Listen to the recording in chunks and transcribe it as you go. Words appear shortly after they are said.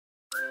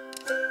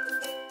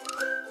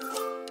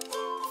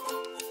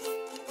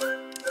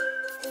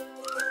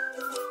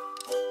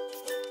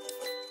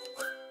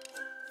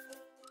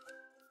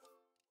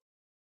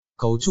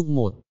Cấu trúc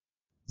 1.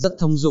 Rất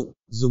thông dụng,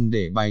 dùng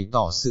để bày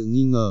tỏ sự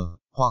nghi ngờ,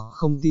 hoặc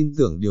không tin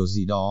tưởng điều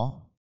gì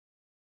đó.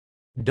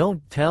 Don't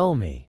tell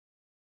me.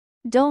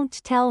 Don't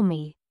tell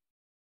me.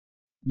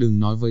 Đừng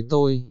nói với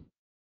tôi.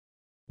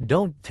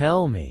 Don't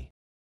tell me.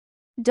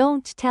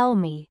 Don't tell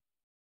me.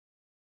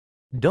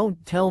 Don't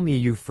tell me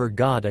you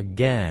forgot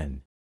again.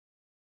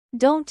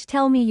 Don't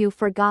tell me you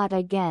forgot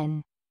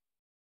again.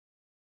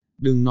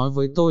 Đừng nói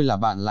với tôi là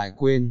bạn lại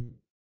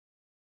quên.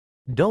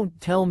 Don't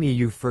tell me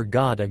you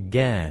forgot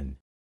again.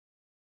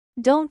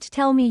 Don't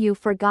tell me you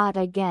forgot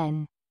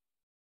again.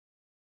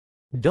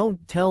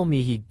 Don't tell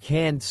me he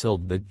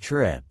canceled the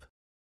trip.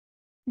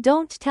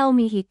 Don't tell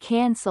me he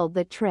canceled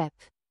the trip.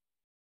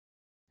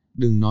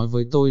 Đừng nói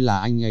với tôi là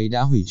anh ấy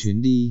đã hủy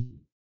chuyến đi.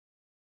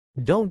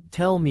 Don't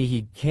tell me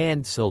he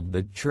canceled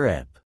the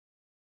trip.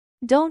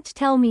 Don't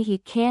tell me he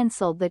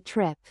canceled the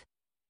trip.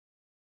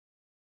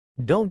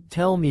 Don't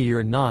tell me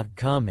you're not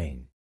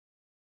coming.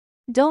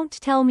 Don't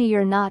tell me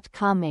you're not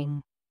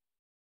coming.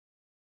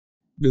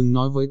 Đừng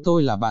nói với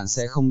tôi là bạn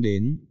sẽ không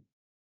đến.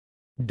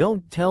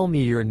 Don't tell me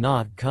you're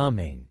not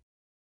coming.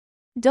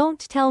 Don't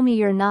tell me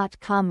you're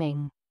not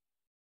coming.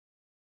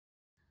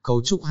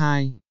 Cấu trúc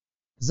 2.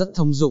 Rất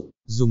thông dụng,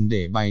 dùng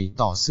để bày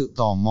tỏ sự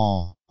tò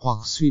mò,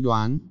 hoặc suy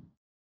đoán.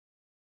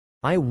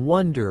 I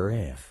wonder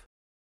if.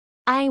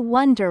 I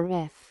wonder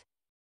if.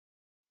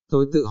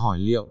 Tôi tự hỏi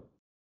liệu.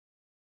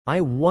 I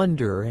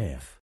wonder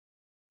if.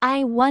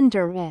 I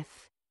wonder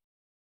if.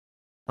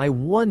 I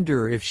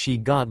wonder if she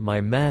got my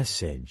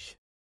message.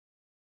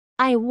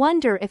 I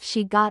wonder if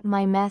she got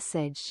my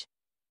message.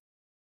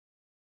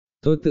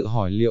 Tôi tự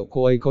hỏi liệu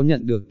cô ấy có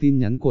nhận được tin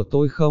nhắn của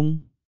tôi không?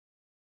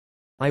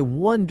 I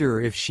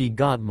wonder if she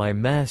got my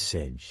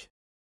message.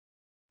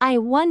 I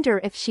wonder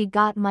if she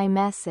got my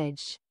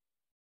message.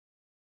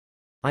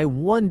 I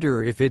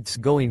wonder if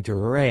it's going to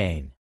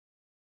rain.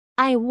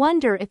 I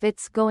wonder if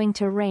it's going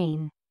to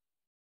rain.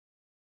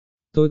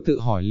 Tôi tự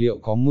hỏi liệu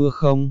có mưa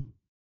không?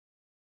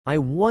 I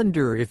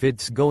wonder if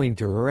it's going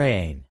to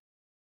rain.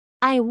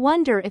 I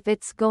wonder if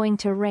it's going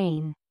to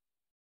rain.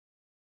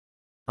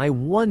 I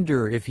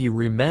wonder if he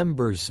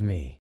remembers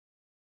me.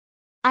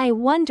 I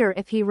wonder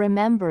if he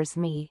remembers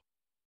me.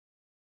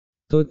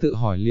 Tôi tự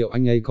hỏi liệu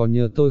anh ấy có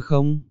nhớ tôi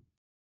không?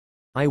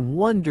 I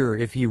wonder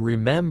if he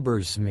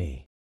remembers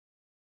me.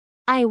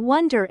 I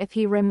wonder if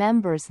he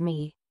remembers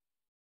me.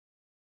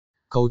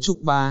 Cấu trúc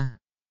 3.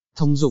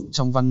 Thông dụng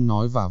trong văn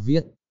nói và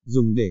viết,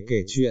 dùng để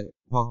kể chuyện,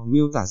 hoặc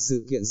miêu tả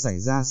sự kiện xảy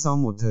ra sau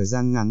một thời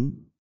gian ngắn.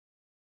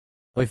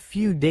 A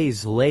few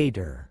days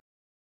later.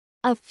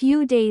 A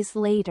few days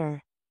later.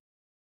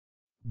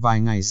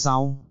 Vài ngày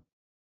sau.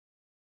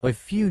 A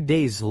few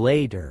days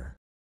later.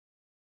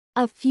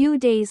 A few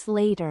days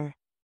later.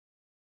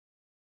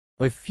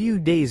 A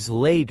few days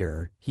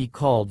later, he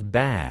called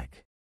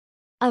back.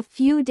 A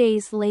few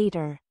days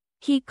later,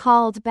 he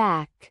called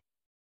back.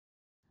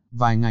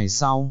 Vài ngày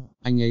sau,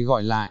 anh ấy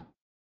gọi lại.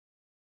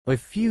 A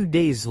few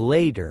days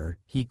later,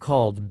 he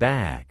called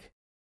back.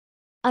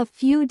 A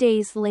few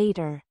days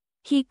later,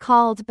 he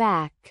called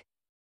back.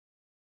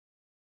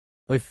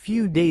 A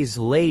few days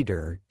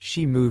later,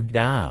 she moved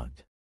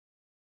out.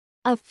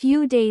 A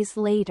few days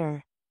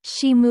later,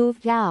 she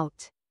moved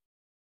out.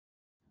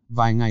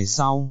 Vài ngày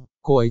sau,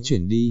 cô ấy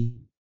chuyển đi.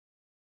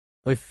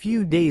 A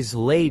few days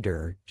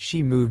later,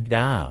 she moved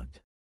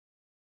out.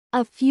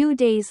 A few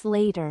days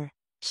later,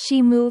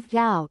 she moved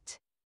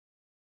out.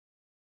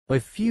 A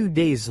few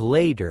days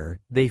later,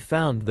 they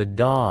found the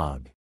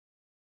dog.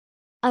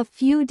 A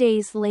few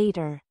days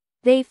later,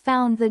 they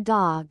found the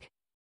dog.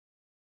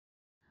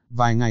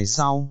 Vài ngày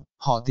sau,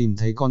 họ tìm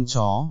thấy con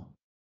chó.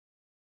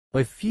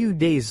 A few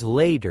days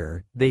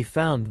later, they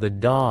found the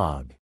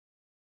dog.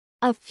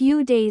 A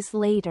few days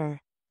later,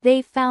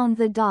 they found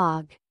the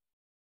dog.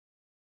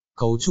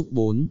 Cấu trúc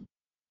 4.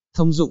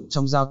 Thông dụng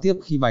trong giao tiếp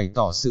khi bày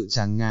tỏ sự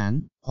chán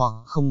ngán, hoặc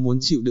không muốn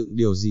chịu đựng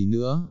điều gì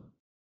nữa.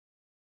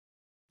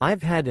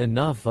 I've had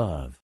enough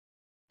of.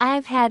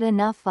 I've had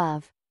enough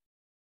of.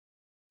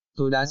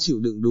 Tôi đã chịu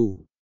đựng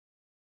đủ.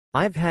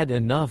 I've had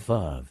enough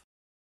of.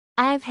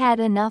 I've had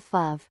enough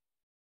of.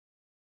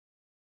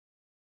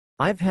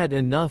 I've had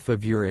enough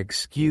of your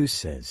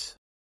excuses.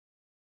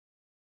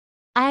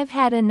 I've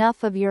had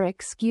enough of your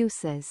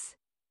excuses.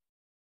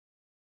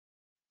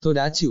 Tôi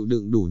đã chịu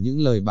đựng đủ những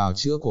lời bào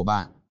chữa của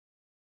bạn.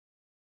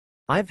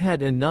 I've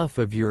had enough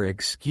of your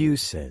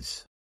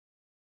excuses.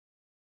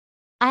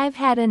 I've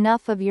had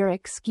enough of your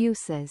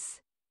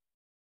excuses.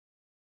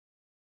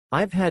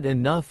 I've had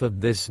enough of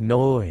this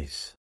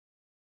noise.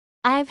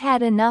 I've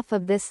had enough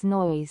of this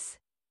noise.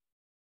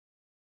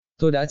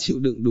 Tôi đã chịu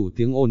đựng đủ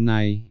tiếng ồn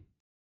này.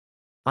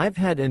 I've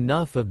had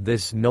enough of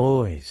this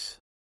noise.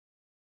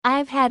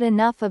 I've had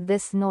enough of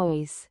this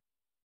noise.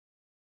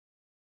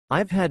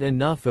 I've had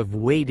enough of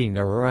waiting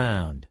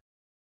around.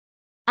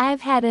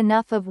 I've had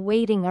enough of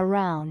waiting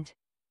around.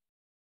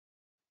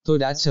 Tôi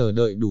đã chờ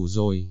đợi đủ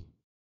rồi.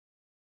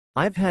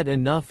 I've had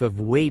enough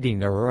of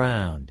waiting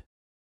around.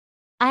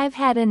 I've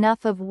had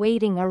enough of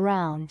waiting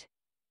around.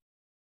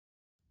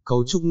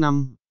 Cấu trúc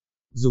 5.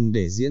 Dùng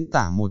để diễn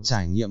tả một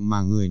trải nghiệm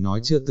mà người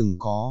nói chưa từng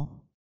có.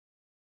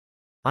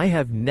 I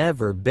have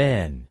never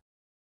been.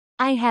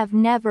 I have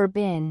never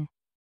been.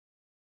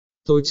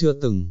 Tôi chưa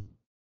từng.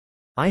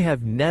 I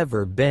have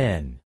never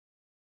been.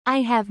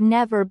 I have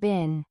never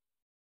been.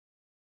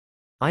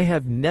 I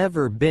have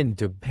never been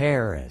to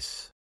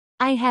Paris.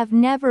 I have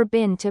never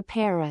been to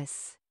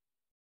Paris.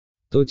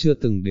 Tôi chưa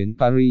từng đến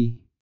Paris.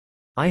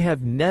 I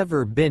have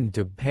never been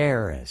to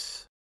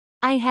Paris.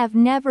 I have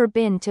never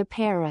been to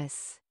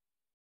Paris.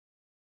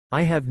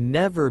 I have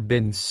never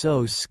been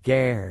so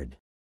scared.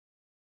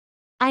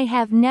 I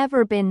have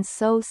never been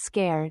so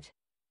scared.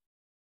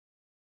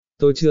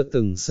 Tôi chưa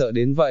từng sợ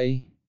đến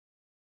vậy.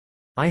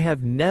 I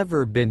have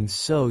never been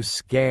so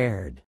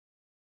scared.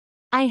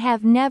 I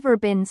have never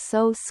been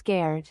so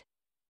scared.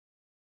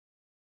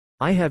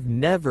 I have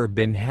never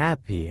been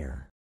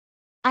happier.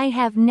 I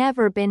have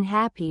never been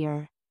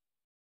happier.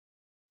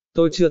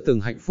 Tôi chưa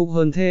từng hạnh phúc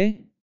hơn thế.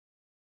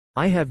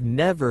 I have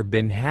never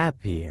been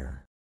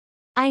happier.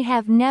 I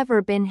have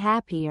never been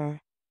happier.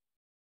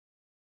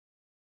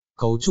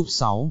 Cấu trúc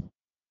 6.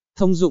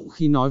 Thông dụng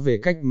khi nói về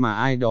cách mà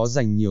ai đó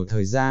dành nhiều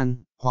thời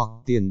gian, hoặc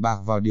tiền bạc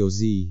vào điều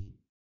gì.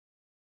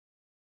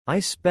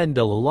 I spend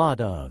a lot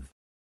of.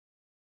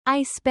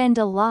 I spend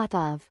a lot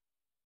of.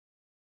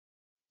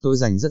 Tôi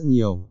dành rất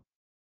nhiều.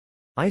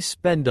 I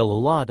spend a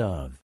lot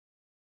of.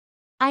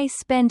 I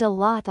spend a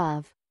lot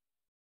of.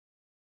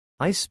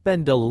 I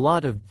spend a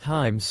lot of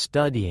time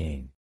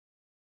studying.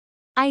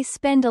 I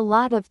spend a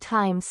lot of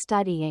time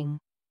studying.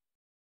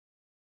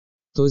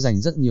 Tôi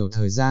dành rất nhiều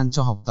thời gian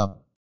cho học tập.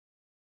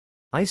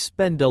 I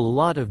spend a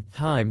lot of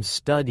time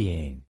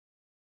studying.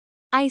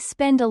 I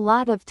spend a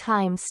lot of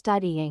time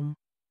studying.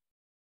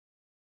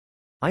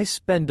 I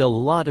spend a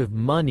lot of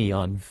money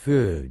on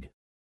food.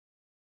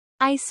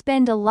 I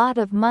spend a lot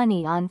of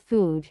money on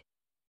food.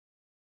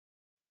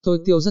 Tôi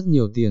tiêu rất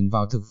nhiều tiền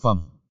vào thực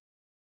phẩm.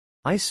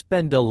 I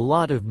spend a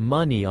lot of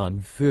money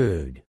on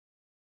food.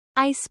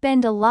 I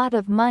spend a lot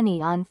of money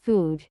on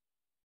food.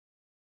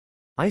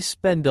 I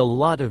spend a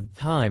lot of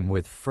time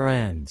with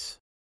friends.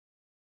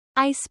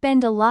 I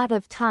spend a lot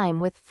of time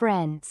with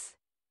friends.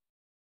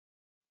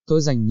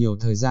 Tôi dành nhiều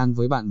thời gian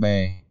với bạn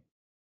bè.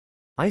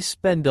 I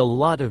spend a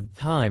lot of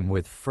time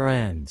with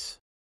friends.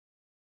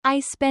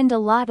 I spend a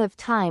lot of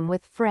time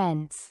with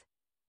friends.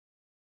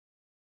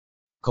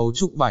 Cấu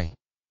trúc 7.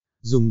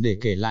 Dùng để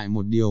kể lại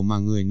một điều mà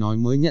người nói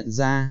mới nhận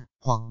ra,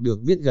 hoặc được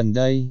biết gần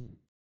đây.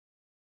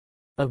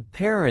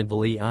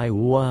 Apparently I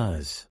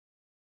was.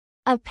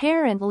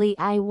 Apparently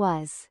I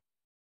was.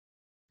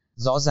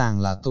 Rõ ràng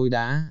là tôi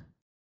đã.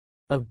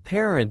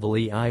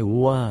 Apparently I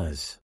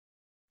was.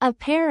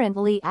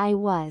 Apparently I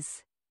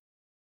was.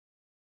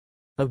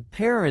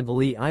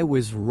 Apparently I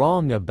was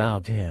wrong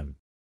about him.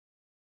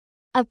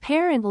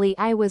 Apparently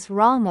I was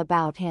wrong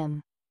about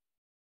him.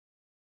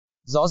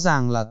 Rõ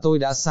ràng là tôi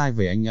đã sai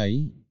về anh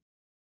ấy.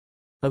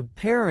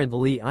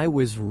 Apparently I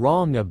was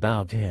wrong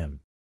about him.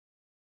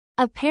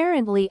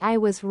 Apparently I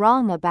was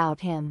wrong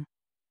about him.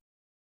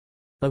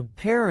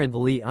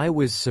 Apparently I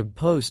was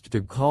supposed to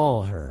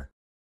call her.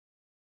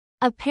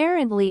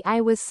 Apparently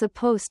I was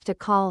supposed to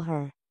call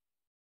her.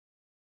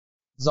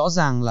 Rõ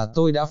ràng là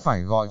tôi đã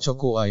phải gọi cho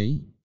cô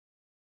ấy.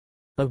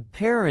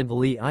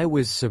 Apparently I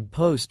was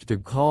supposed to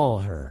call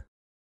her.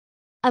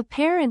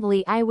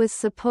 Apparently I was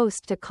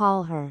supposed to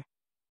call her.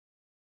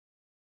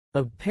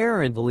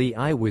 Apparently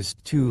I was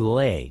too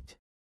late.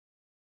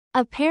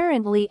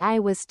 Apparently I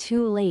was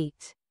too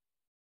late.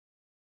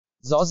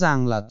 Rõ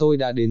ràng là tôi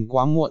đã đến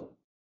quá muộn.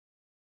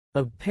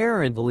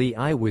 Apparently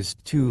I was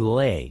too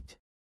late.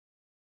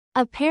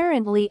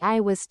 Apparently I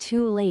was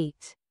too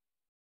late.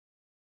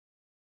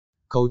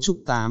 Cấu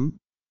trúc 8.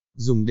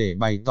 Dùng để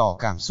bày tỏ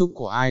cảm xúc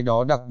của ai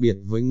đó đặc biệt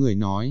với người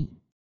nói.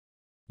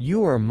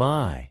 You are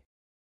my.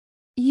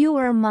 You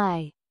are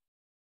my.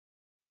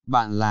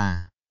 Bạn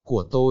là,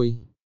 của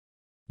tôi.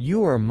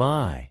 You are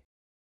my.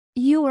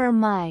 You are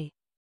my.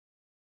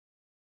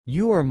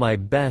 You are my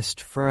best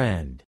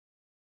friend.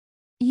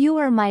 You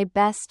are my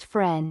best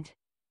friend.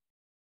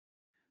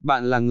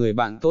 Bạn là người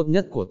bạn tốt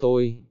nhất của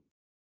tôi.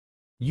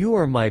 You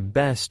are my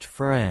best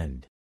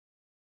friend.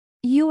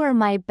 You are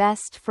my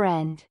best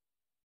friend.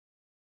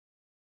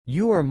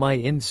 You are my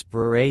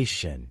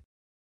inspiration.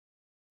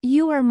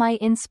 You are my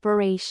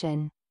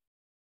inspiration.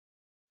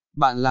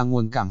 Bạn là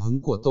nguồn cảm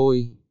hứng của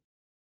tôi.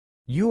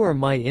 You are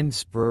my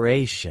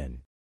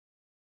inspiration.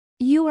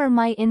 You are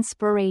my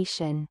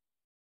inspiration.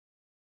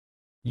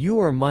 You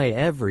are my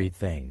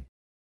everything.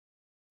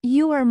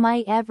 You are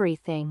my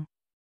everything.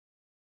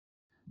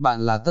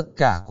 Bạn là tất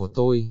cả của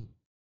tôi.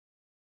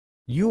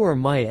 You are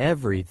my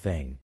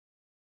everything.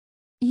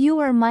 You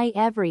are my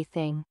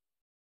everything.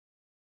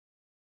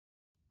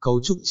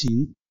 Cấu trúc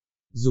 9.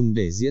 Dùng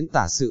để diễn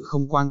tả sự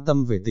không quan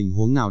tâm về tình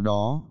huống nào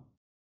đó.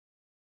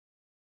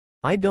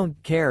 I don't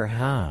care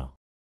how.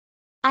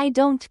 I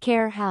don't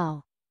care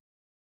how.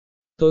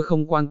 Tôi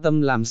không quan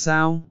tâm làm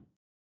sao.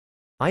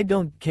 I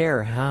don't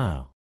care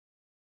how.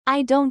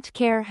 I don't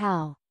care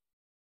how.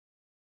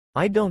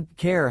 I don't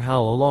care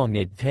how long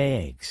it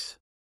takes.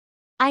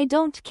 I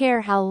don't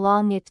care how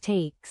long it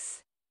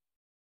takes.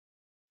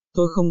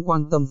 Tôi không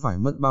quan tâm phải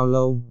mất bao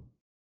lâu.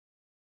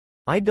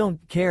 I don't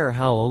care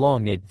how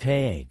long it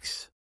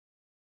takes.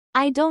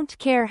 I don't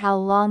care how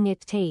long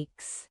it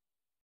takes.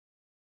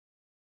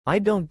 I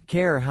don't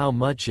care how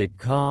much it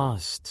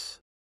costs.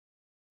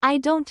 I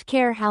don't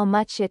care how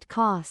much it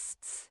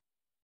costs.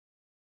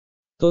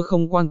 Tôi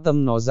không quan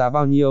tâm nó giá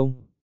bao nhiêu.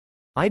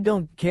 I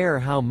don't care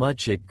how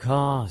much it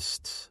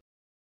costs.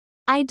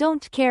 I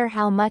don't care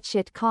how much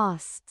it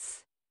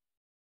costs.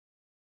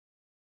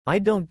 I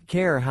don't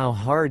care how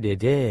hard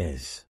it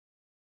is.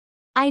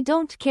 I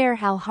don't care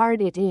how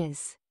hard it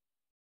is.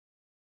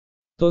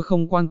 Tôi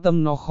không quan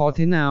tâm nó khó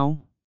thế nào.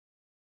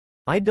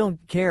 I don't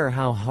care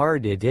how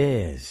hard it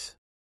is.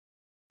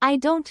 I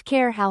don't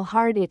care how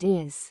hard it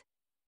is.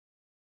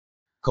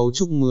 Cấu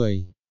trúc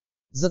 10.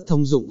 Rất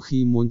thông dụng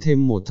khi muốn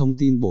thêm một thông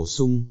tin bổ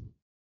sung.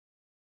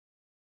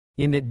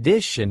 In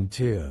addition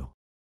to.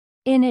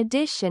 In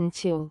addition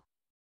to.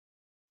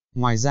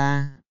 Ngoài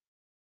ra.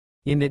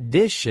 In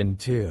addition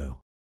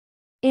to.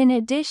 In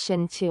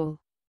addition to.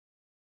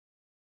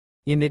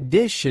 In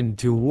addition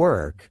to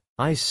work,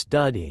 I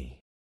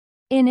study.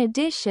 In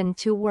addition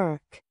to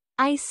work,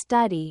 I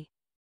study.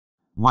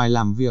 Ngoài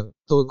làm việc,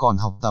 tôi còn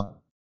học tập.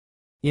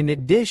 In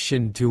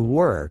addition to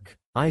work,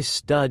 I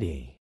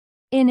study.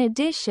 In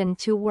addition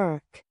to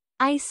work,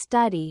 I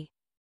study.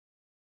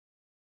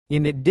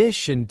 In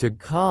addition to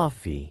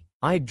coffee,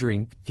 I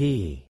drink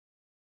tea.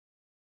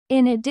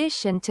 In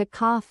addition to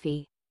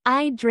coffee,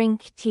 I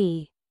drink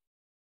tea.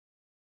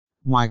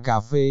 Ngoài cà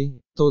phê,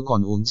 tôi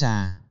còn uống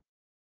trà.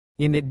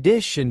 In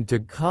addition to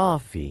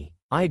coffee,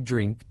 I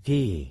drink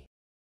tea.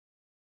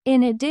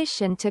 In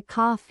addition to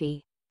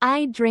coffee,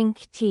 I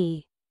drink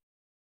tea.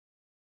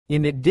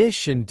 In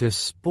addition to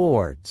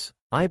sports,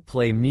 I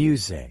play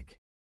music.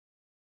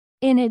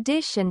 In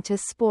addition to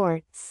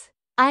sports,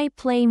 I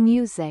play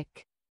music.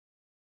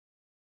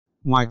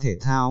 Ngoài thể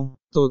thao,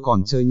 tôi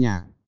còn chơi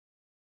nhạc.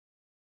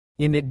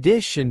 In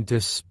addition to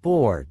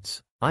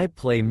sports, I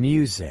play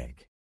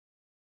music.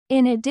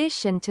 In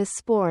addition to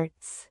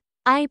sports,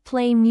 I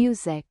play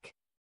music.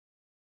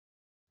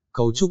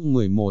 Cấu trúc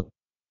 11.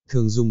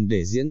 Thường dùng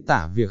để diễn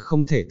tả việc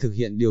không thể thực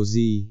hiện điều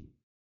gì.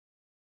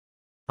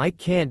 I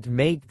can't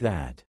make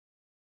that.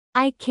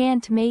 I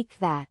can't make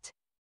that.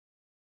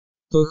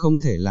 Tôi không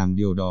thể làm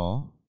điều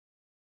đó.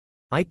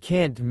 I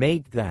can't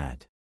make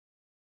that.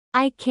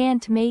 I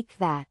can't make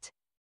that.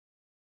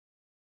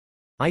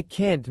 I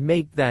can't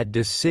make that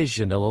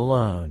decision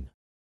alone.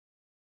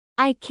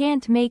 I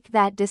can't make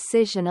that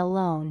decision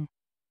alone.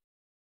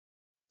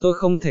 Tôi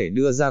không thể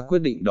đưa ra quyết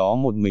định đó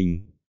một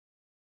mình.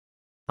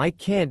 I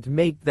can't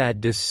make that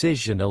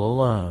decision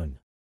alone.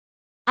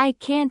 I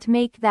can't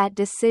make that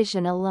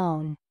decision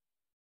alone.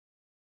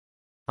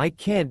 I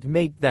can't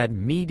make that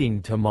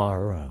meeting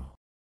tomorrow.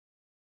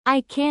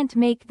 I can't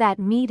make that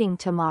meeting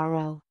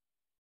tomorrow.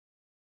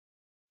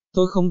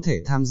 Tôi không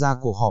thể tham gia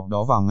cuộc họp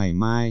đó vào ngày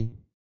mai.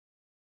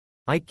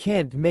 I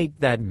can't make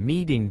that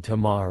meeting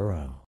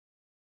tomorrow.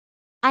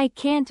 I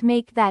can't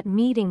make that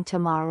meeting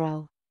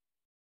tomorrow.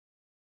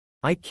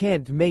 I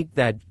can't make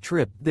that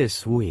trip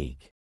this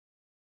week.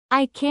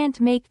 I can't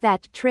make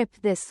that trip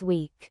this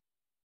week.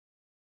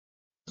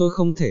 Tôi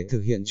không thể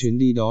thực hiện chuyến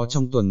đi đó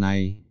trong tuần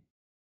này.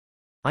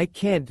 I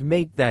can't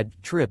make that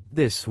trip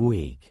this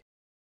week.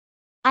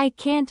 I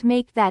can't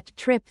make that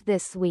trip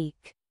this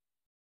week.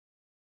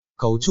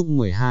 Cấu trúc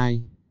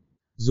 12.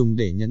 Dùng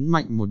để nhấn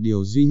mạnh một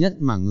điều duy nhất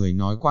mà người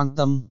nói quan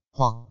tâm,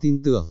 hoặc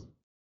tin tưởng.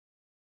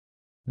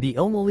 The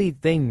only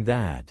thing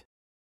that.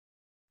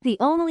 The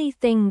only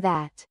thing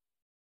that.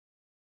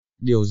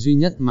 Điều duy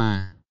nhất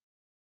mà.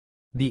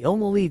 The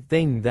only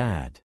thing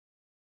that.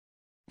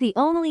 The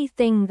only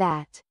thing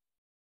that.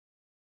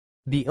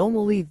 The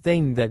only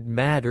thing that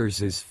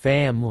matters is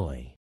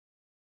family.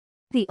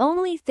 The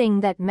only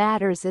thing that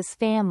matters is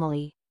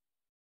family.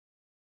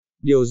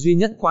 Điều duy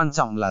nhất quan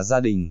trọng là gia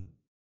đình.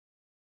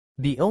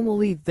 The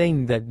only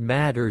thing that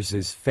matters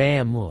is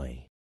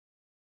family.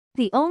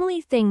 The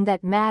only thing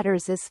that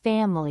matters is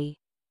family.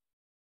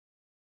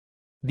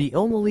 The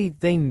only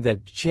thing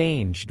that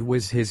changed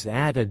was his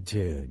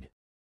attitude.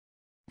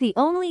 The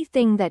only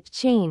thing that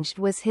changed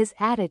was his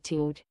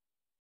attitude.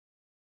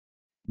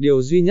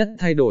 Điều duy nhất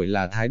thay đổi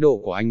là thái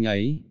độ của anh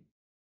ấy.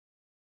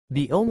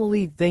 The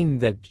only thing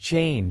that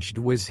changed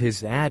was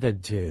his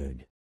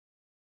attitude.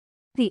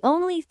 The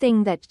only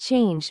thing that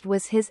changed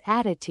was his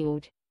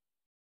attitude.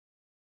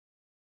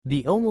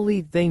 The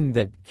only thing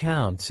that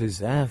counts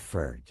is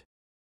effort.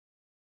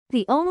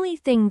 The only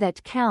thing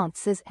that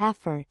counts is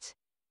effort.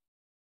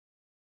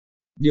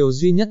 Điều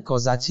duy nhất có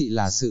giá trị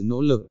là sự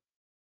nỗ lực.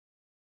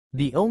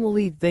 The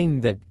only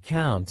thing that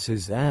counts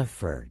is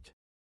effort.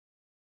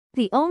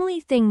 The only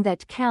thing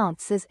that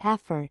counts is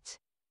effort.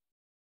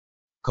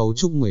 Cấu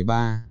trúc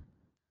 13.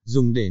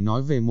 Dùng để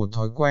nói về một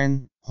thói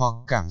quen, hoặc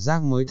cảm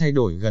giác mới thay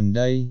đổi gần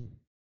đây.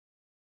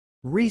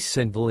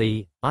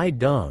 Recently, I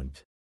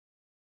don't.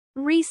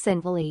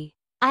 Recently,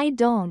 I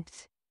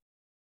don't.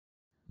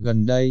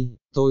 Gần đây,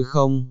 tôi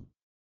không.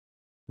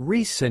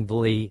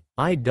 Recently,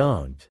 I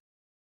don't.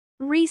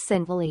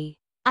 Recently,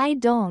 I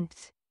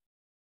don't.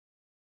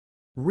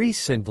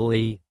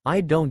 Recently,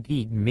 I don't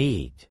eat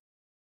meat.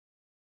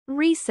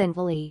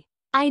 Recently,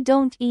 I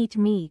don't eat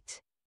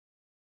meat.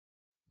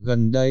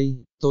 Gần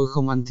đây, tôi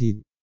không ăn thịt.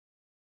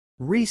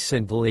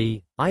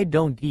 Recently, I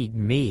don't eat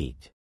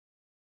meat.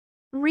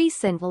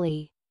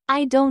 Recently,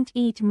 I don't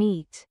eat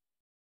meat.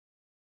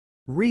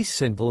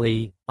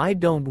 Recently, I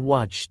don't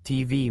watch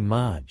TV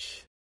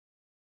much.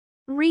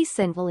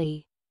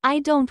 Recently, I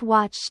don't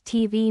watch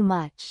TV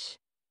much.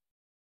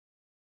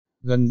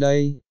 Gần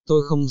đây,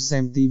 tôi không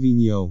xem TV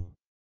nhiều.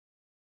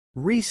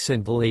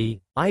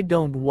 Recently, I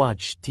don't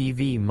watch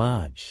TV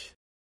much.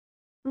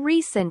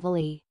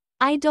 Recently,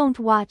 I don't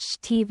watch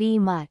TV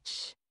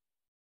much.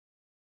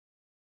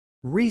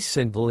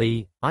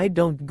 Recently, I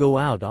don't go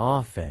out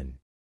often.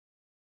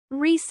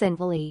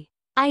 Recently,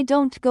 I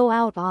don't go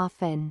out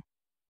often.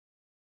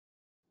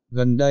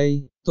 Gần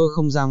đây, tôi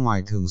không ra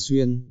ngoài thường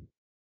xuyên.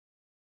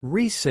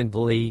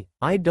 Recently,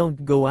 I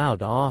don't go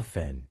out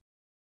often.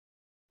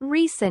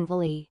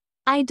 Recently,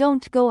 I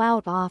don't go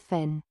out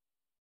often.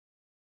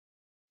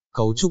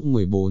 Cấu trúc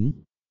 14.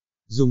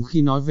 Dùng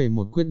khi nói về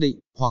một quyết định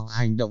hoặc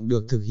hành động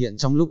được thực hiện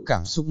trong lúc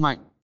cảm xúc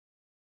mạnh.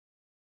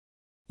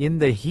 In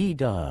the heat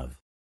of.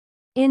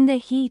 In the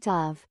heat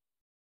of.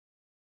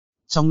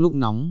 Trong lúc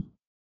nóng.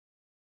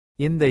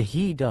 In the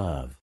heat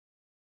of.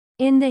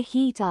 In the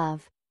heat of.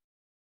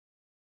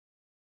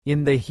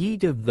 In the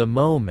heat of the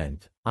moment,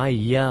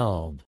 I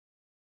yelled.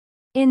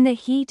 In the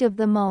heat of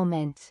the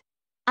moment,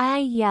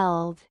 I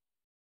yelled.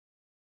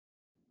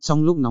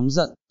 Trong lúc nóng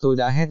giận, tôi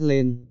đã hét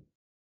lên.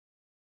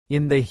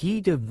 In the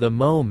heat of the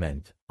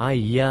moment, I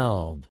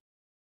yelled.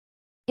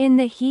 In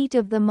the heat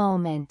of the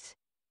moment,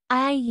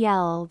 I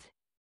yelled.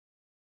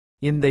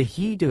 In the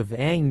heat of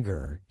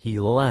anger, he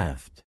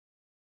left.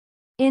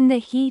 In the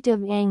heat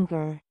of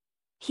anger,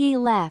 he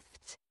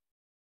left.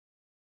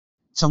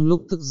 Trong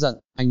lúc tức giận,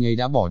 anh ấy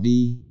đã bỏ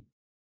đi.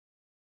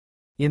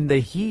 In the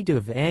heat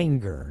of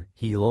anger,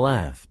 he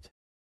left.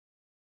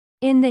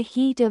 In the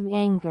heat of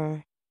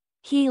anger,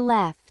 he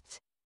left.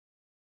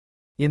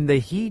 In the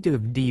heat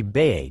of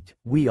debate,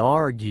 we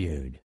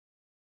argued.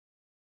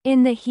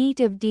 In the heat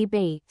of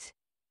debate,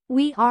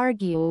 we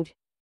argued.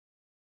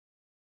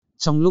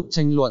 Trong lúc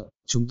tranh luận,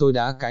 chúng tôi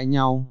đã cãi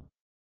nhau.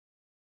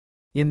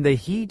 In the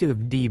heat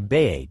of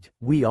debate,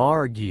 we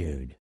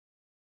argued.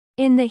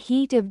 In the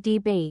heat of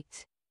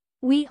debate,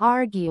 we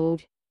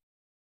argued.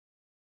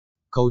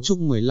 Cấu trúc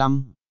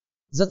 15.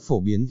 Rất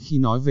phổ biến khi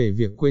nói về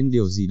việc quên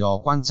điều gì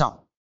đó quan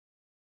trọng.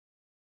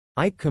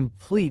 I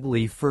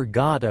completely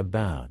forgot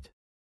about.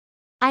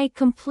 I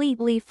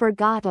completely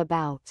forgot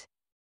about.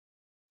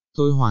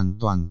 Tôi hoàn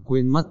toàn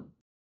quên mất.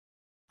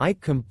 I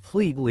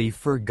completely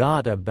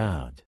forgot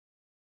about.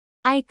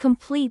 I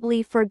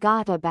completely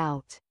forgot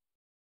about.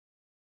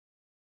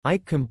 I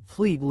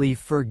completely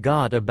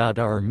forgot about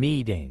our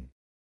meeting.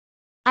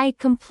 I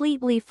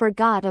completely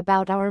forgot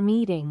about our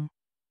meeting.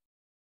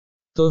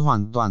 Tôi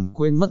hoàn toàn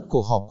quên mất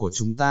cuộc họp của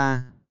chúng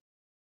ta.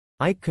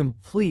 I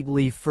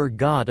completely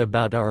forgot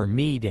about our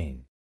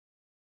meeting.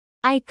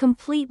 I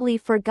completely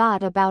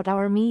forgot about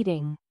our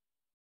meeting.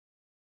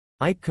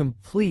 I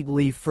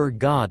completely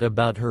forgot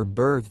about her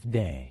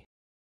birthday.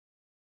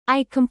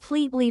 I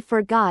completely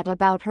forgot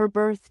about her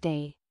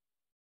birthday.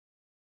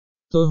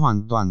 Tôi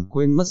hoàn toàn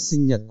quên mất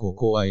sinh nhật của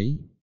cô ấy.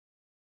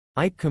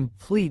 I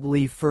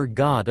completely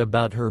forgot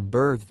about her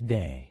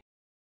birthday.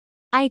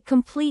 I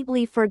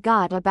completely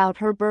forgot about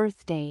her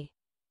birthday.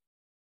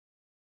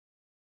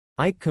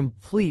 I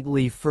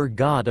completely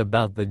forgot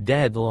about the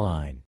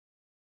deadline.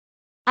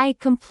 I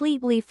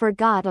completely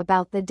forgot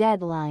about the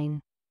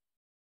deadline.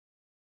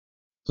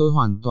 Tôi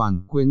hoàn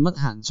toàn quên mất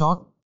hạn chót.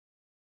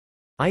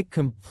 I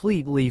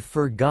completely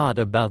forgot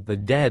about the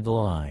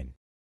deadline.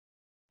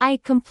 I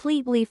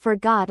completely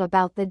forgot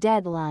about the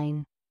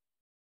deadline.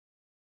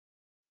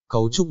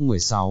 Cấu trúc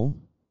 16.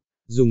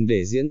 Dùng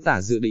để diễn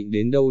tả dự định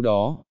đến đâu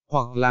đó,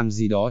 hoặc làm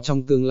gì đó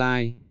trong tương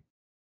lai.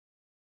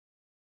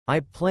 I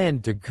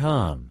plan to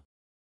come.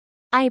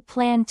 I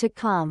plan to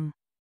come.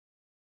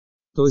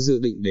 Tôi dự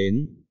định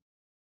đến.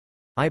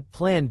 I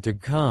plan to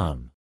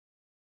come.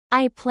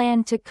 I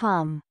plan to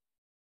come.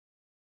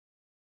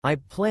 I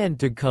plan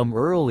to come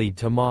early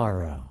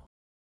tomorrow.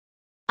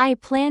 I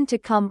plan to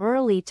come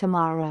early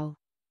tomorrow.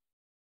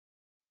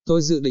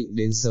 Tôi dự định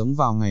đến sớm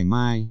vào ngày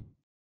mai.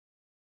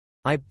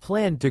 I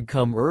plan to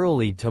come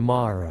early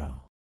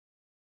tomorrow.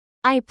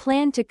 I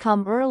plan to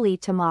come early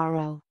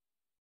tomorrow.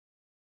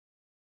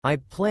 I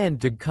plan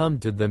to come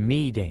to the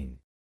meeting.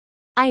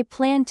 I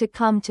plan to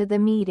come to the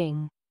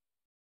meeting.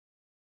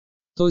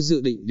 Tôi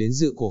dự định đến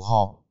dự cuộc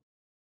họp.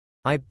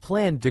 I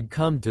plan to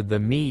come to the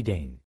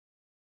meeting.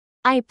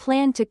 I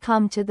plan to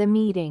come to the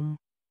meeting.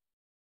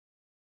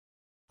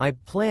 I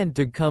plan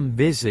to come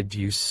visit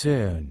you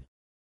soon.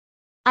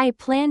 I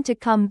plan to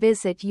come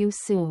visit you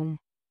soon.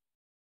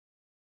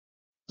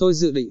 Tôi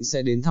dự định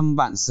sẽ đến thăm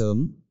bạn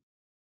sớm.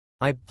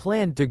 I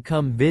plan to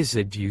come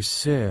visit you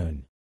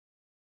soon.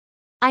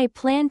 I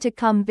plan to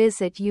come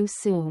visit you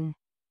soon.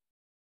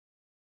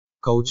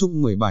 Cấu trúc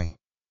 17.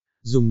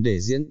 Dùng để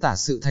diễn tả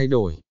sự thay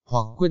đổi,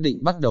 hoặc quyết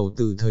định bắt đầu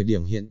từ thời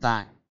điểm hiện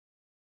tại.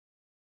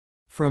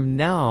 From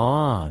now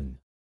on.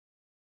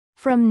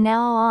 From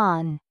now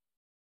on.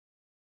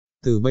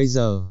 Từ bây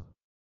giờ.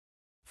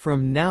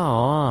 From now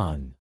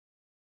on.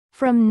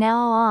 From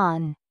now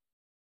on.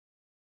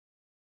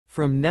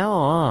 From now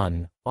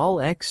on, I'll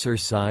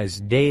exercise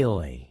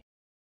daily.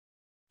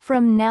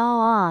 From now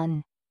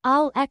on,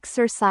 I'll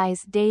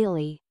exercise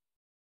daily.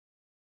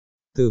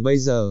 Từ bây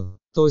giờ,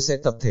 tôi sẽ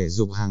tập thể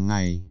dục hàng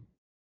ngày.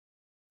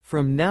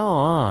 From now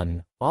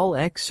on, I'll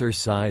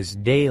exercise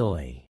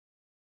daily.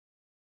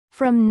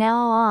 From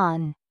now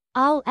on,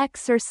 I'll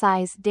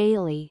exercise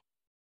daily.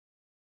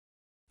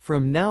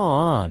 From now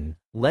on,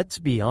 let's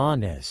be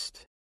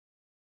honest.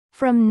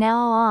 From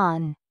now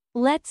on,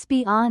 let's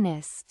be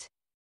honest.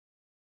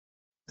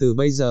 Từ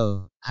bây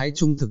giờ, hãy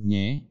trung thực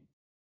nhé.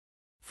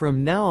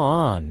 From now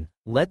on,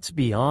 let's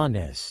be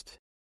honest.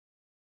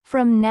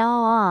 From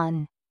now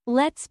on,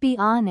 let's be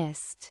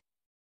honest.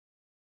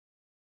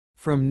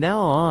 From now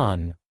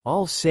on,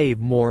 I'll save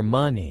more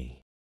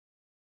money.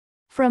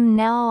 From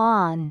now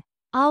on,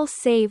 I'll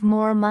save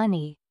more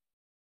money.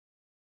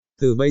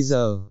 Từ bây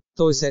giờ,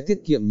 tôi sẽ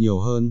tiết kiệm nhiều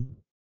hơn.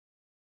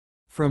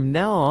 From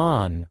now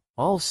on,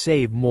 I'll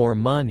save more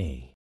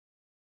money.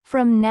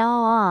 From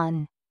now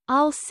on,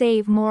 I'll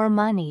save more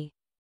money.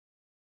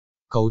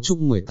 Cấu trúc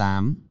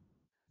 18.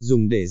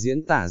 Dùng để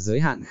diễn tả giới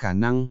hạn khả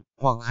năng,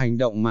 hoặc hành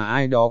động mà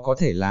ai đó có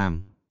thể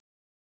làm.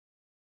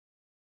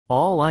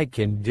 All I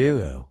can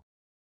do.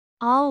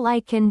 All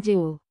I can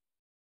do.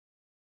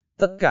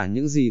 Tất cả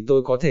những gì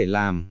tôi có thể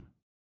làm.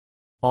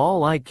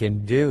 All I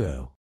can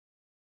do.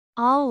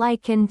 All I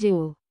can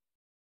do.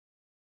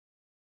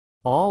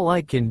 All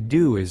I can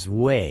do is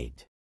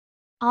wait.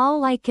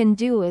 All I can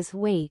do is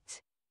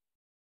wait.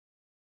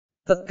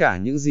 Tất cả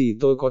những gì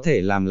tôi có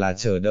thể làm là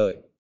chờ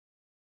đợi.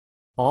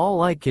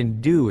 All I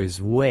can do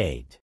is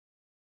wait.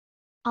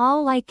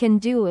 All I can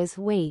do is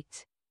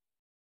wait.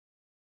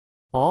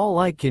 All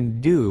I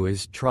can do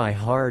is try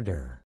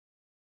harder.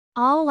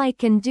 All I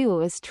can do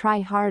is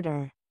try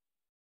harder.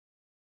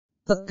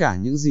 Tất cả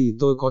những gì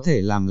tôi có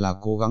thể làm là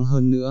cố gắng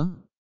hơn nữa.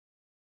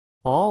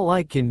 All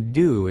I can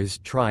do is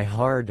try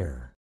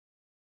harder.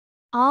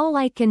 All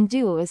I can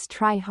do is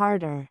try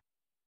harder.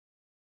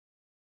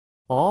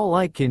 All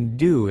I can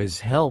do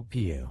is help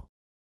you.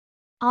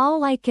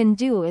 All I can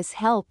do is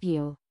help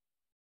you.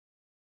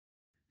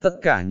 Tất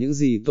cả những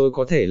gì tôi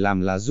có thể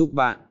làm là giúp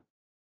bạn.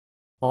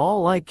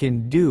 All I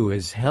can do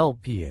is help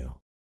you.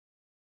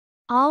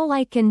 All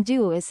I can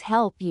do is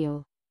help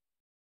you.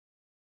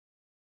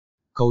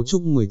 Cấu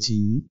trúc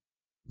 19.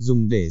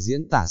 Dùng để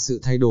diễn tả sự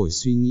thay đổi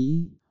suy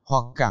nghĩ,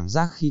 hoặc cảm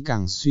giác khi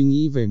càng suy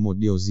nghĩ về một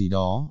điều gì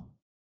đó.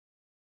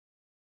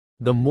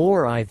 The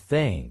more I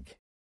think.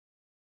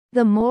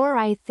 The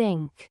more I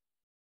think.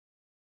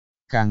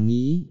 Càng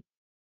nghĩ.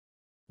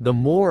 The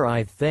more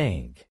I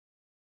think.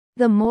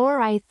 The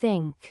more I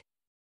think.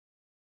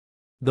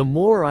 The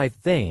more I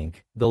think,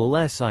 the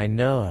less I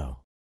know.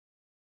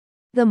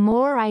 The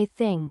more I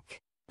think,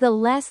 the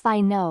less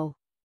I know.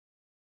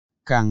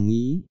 Càng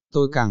nghĩ,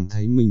 tôi càng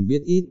thấy mình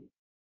biết ít.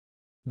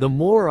 The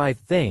more I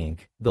think,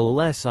 the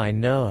less I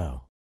know.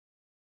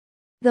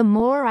 The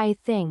more I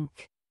think,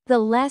 the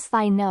less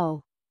I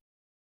know.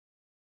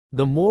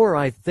 The more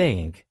I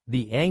think,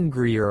 the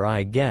angrier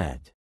I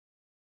get.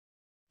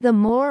 The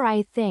more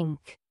I think,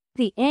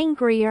 the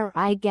angrier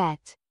I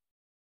get.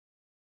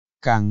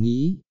 Càng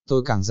nghĩ,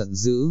 tôi càng giận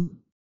dữ.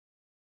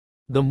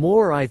 The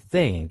more I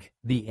think,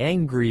 the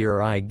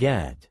angrier I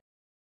get.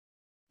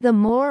 The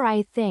more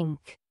I think,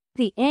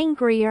 the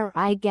angrier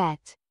I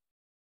get.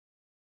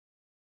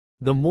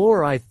 The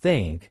more I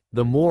think,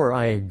 the more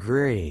I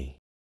agree.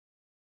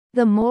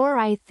 The more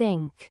I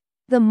think,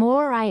 the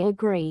more I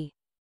agree.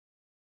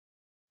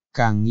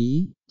 Càng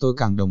nghĩ, tôi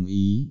càng đồng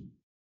ý.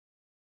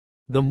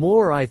 The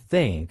more I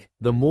think,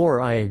 the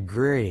more I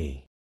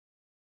agree.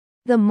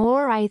 The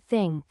more I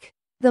think,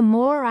 the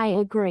more I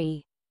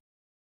agree.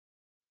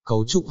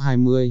 Cấu trúc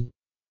 20.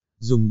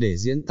 Dùng để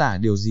diễn tả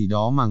điều gì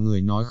đó mà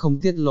người nói không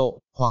tiết lộ,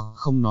 hoặc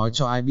không nói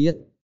cho ai biết.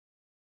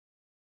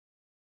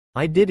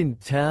 I didn't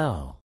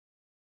tell.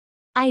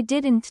 I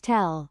didn't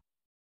tell.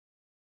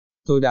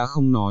 Tôi đã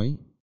không nói.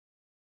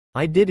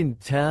 I didn't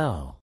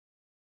tell.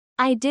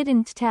 I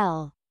didn't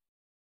tell.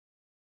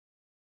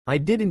 I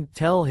didn't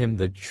tell him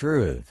the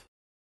truth.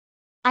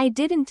 I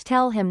didn't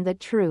tell him the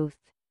truth.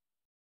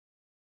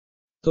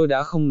 Tôi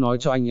đã không nói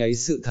cho anh ấy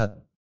sự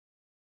thật.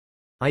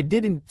 I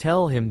didn't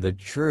tell him the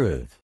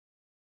truth.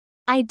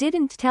 I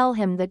didn't tell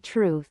him the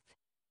truth.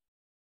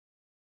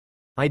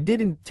 I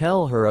didn't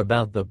tell her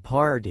about the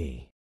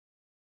party.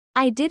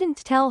 I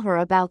didn't tell her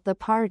about the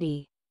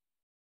party.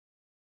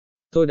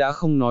 Tôi đã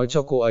không nói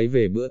cho cô ấy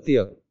về bữa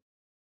tiệc.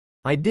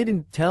 I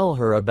didn't tell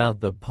her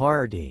about the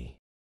party.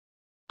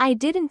 I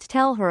didn't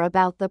tell her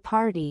about the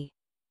party.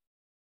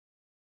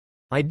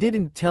 I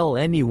didn't tell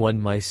anyone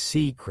my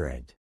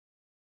secret.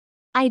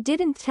 I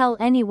didn't tell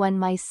anyone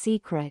my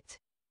secret.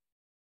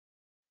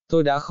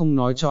 Tôi đã không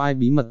nói cho ai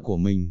bí mật của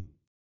mình.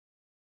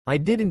 I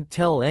didn't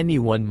tell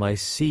anyone my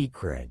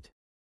secret.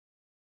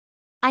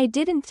 I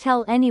didn't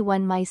tell anyone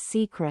my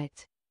secret.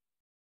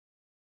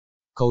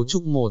 Cấu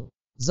trúc 1.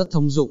 Rất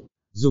thông dụng,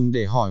 dùng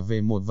để hỏi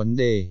về một vấn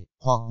đề,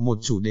 hoặc một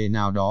chủ đề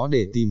nào đó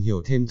để tìm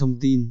hiểu thêm thông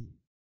tin.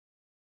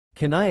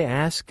 Can I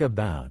ask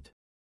about?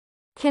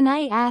 Can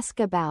I ask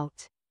about?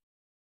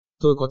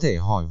 Tôi có thể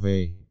hỏi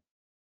về.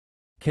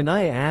 Can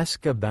I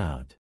ask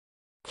about?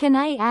 Can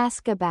I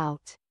ask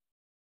about?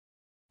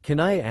 Can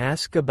I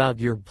ask about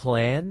your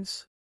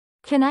plans?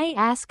 Can I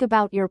ask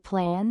about your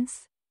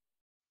plans?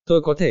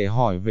 Tôi có thể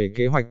hỏi về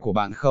kế hoạch của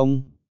bạn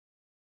không?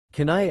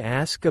 Can I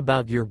ask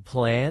about your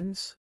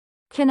plans?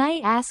 Can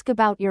I ask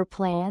about your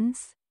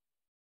plans?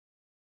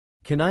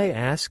 Can I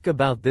ask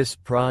about this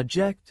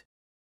project?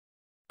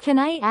 Can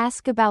I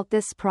ask about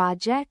this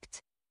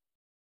project?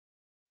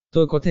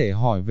 Tôi có thể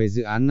hỏi về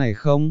dự án này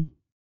không?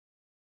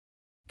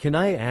 Can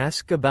I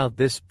ask about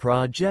this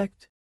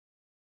project?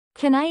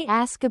 Can I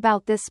ask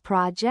about this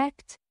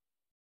project?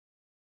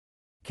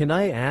 Can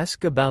I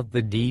ask about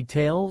the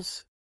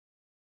details?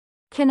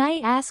 Can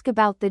I ask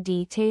about the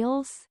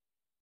details?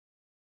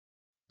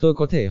 Tôi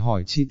có thể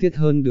hỏi chi tiết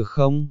hơn được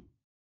không?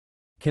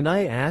 Can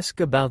I ask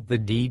about the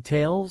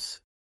details?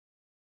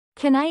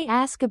 Can I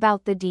ask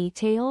about the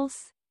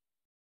details?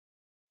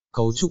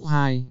 Cấu trúc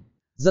 2.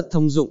 Rất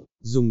thông dụng,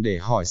 dùng để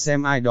hỏi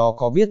xem ai đó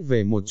có biết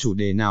về một chủ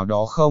đề nào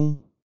đó không?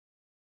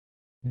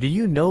 Do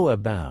you know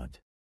about?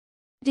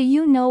 Do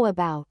you know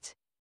about?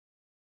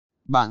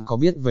 Bạn có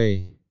biết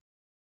về?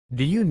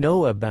 Do you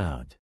know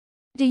about?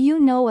 Do you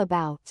know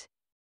about?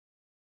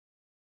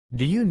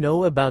 Do you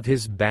know about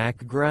his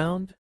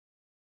background?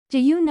 Do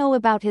you know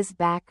about his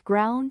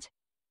background?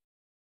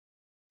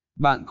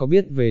 Bạn có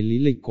biết về lý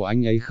lịch của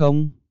anh ấy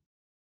không?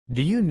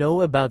 Do you know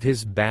about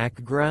his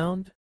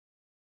background?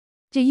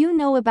 Do you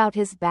know about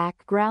his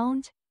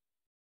background?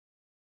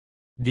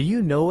 Do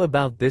you know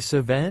about this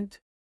event?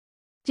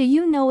 Do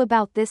you know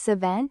about this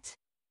event?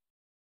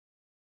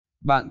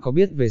 Bạn có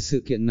biết về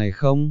sự kiện này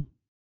không?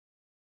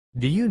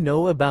 Do you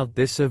know about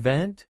this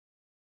event?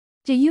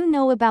 Do you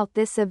know about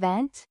this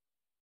event?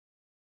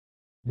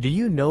 Do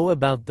you know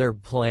about their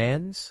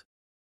plans?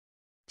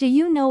 Do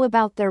you know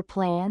about their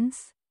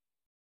plans?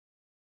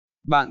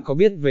 Bạn có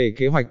biết về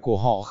kế hoạch của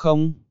họ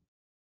không?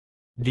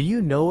 Do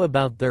you know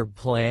about their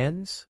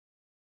plans?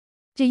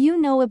 Do you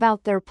know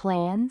about their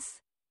plans?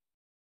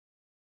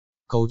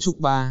 Cấu trúc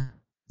 3.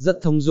 Rất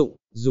thông dụng,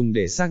 dùng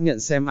để xác nhận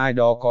xem ai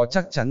đó có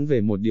chắc chắn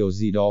về một điều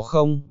gì đó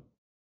không?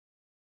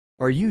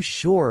 Are you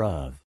sure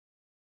of?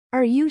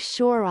 Are you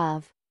sure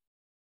of?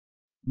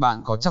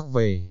 Bạn có chắc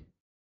về?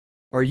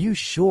 Are you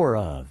sure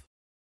of?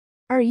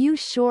 Are you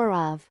sure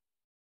of?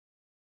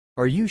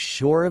 Are you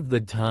sure of the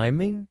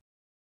timing?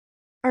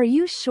 Are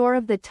you sure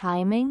of the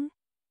timing?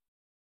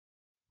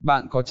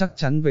 Bạn có chắc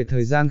chắn về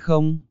thời gian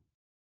không?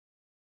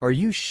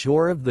 Are you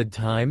sure of the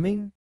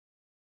timing?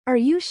 Are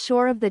you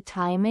sure of the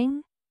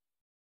timing?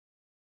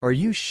 Are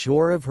you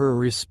sure of her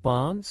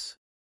response?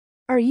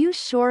 Are you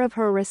sure of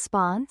her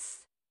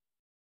response?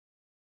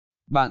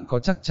 Bạn có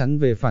chắc chắn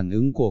về phản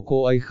ứng của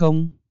cô ấy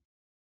không?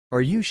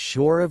 Are you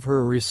sure of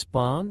her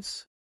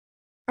response?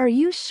 Are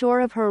you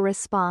sure of her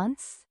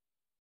response?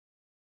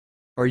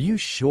 Are you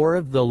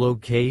sure of the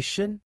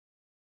location?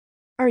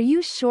 Are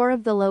you sure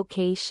of the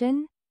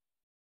location?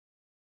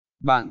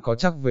 Bạn có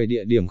chắc về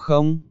địa điểm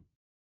không?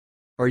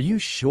 Are you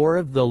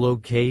sure of the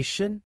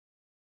location?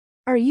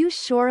 Are you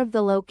sure of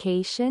the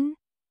location?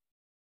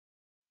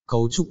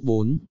 Cấu trúc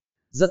 4.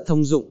 Rất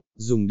thông dụng,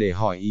 dùng để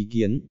hỏi ý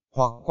kiến,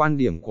 hoặc quan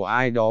điểm của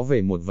ai đó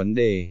về một vấn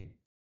đề.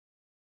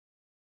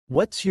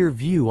 What's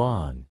your view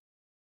on?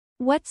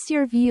 What's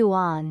your view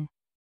on?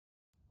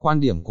 Quan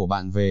điểm của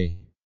bạn về.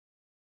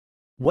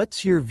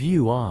 What's your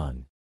view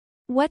on?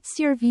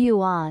 What's your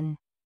view on?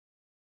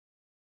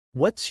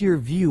 What's your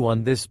view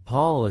on this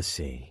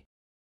policy?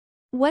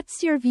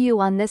 What's your view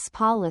on this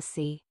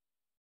policy?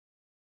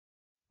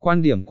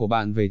 Quan điểm của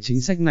bạn về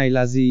chính sách này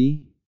là gì?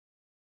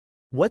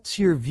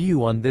 What's your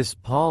view on this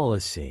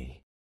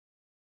policy?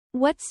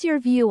 What's your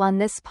view on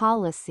this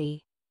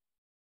policy?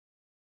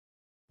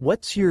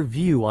 What's your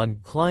view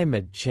on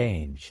climate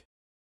change?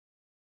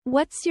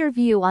 What's your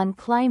view on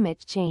climate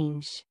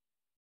change?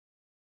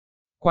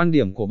 Quan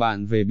điểm của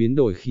bạn về biến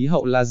đổi khí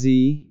hậu là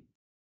gì?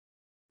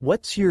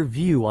 What's your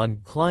view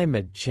on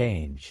climate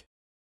change?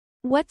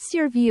 What's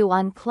your view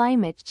on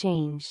climate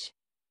change?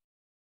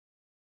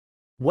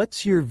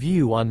 What's your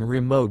view on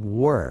remote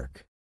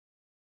work?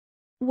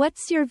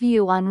 What's your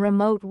view on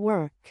remote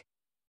work?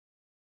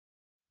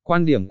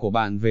 Quan điểm của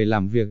bạn về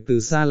làm việc từ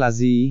xa là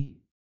gì?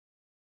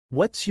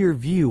 What's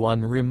your view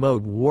on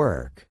remote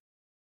work?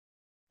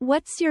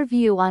 What's your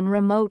view on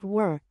remote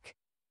work?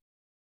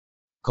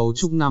 Cấu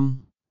trúc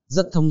 5.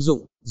 Rất thông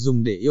dụng,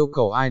 dùng để yêu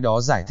cầu ai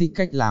đó giải thích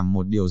cách làm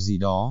một điều gì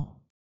đó.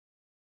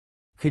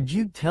 Could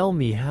you tell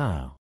me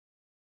how?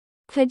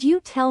 Could you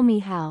tell me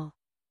how?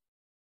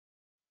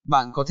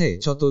 Bạn có thể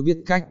cho tôi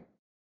biết cách.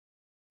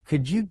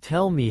 Could you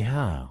tell me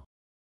how?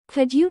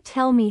 Could you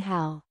tell me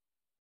how?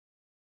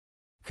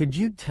 Could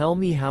you tell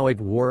me how it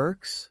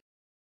works?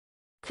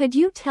 Could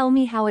you tell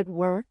me how it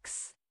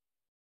works?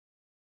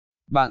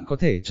 Bạn có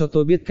thể cho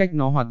tôi biết cách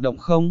nó hoạt động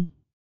không?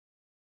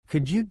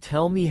 Could you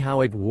tell me how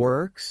it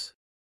works?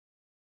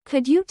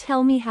 Could you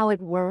tell me how it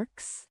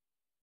works?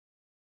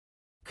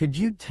 Could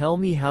you tell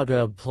me how to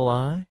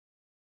apply?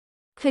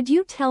 Could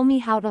you tell me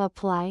how to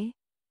apply?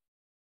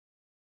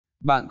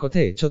 Bạn có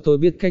thể cho tôi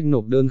biết cách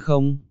nộp đơn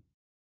không?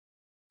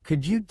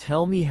 Could you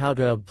tell me how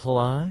to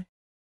apply?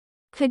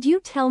 Could you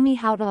tell me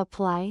how to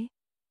apply?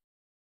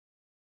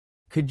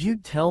 Could you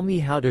tell me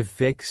how to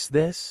fix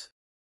this?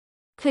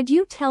 Could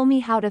you tell me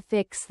how to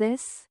fix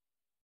this?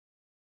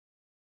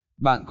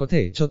 Bạn có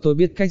thể cho tôi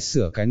biết cách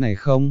sửa cái này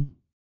không?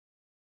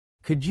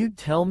 Could you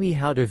tell me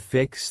how to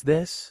fix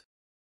this?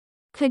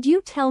 Could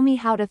you tell me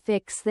how to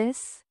fix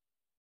this?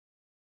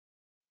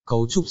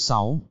 Cấu trúc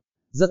 6.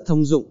 Rất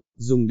thông dụng,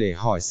 dùng để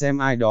hỏi xem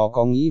ai đó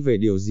có nghĩ về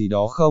điều gì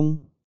đó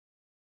không?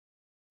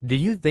 Do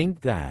you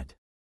think that?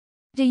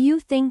 Do you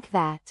think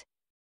that?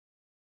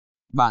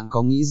 Bạn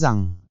có nghĩ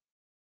rằng?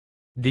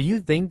 Do you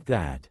think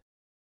that?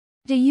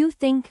 Do you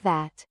think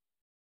that?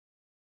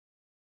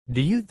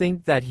 Do you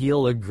think that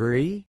he'll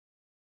agree?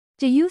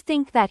 Do you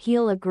think that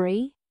he'll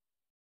agree?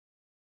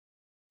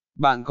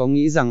 Bạn có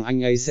nghĩ rằng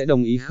anh ấy sẽ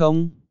đồng ý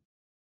không?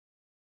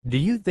 Do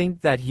you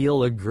think that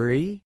he'll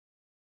agree?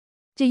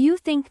 Do you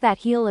think that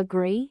he'll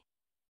agree?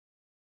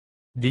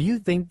 Do you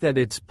think that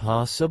it's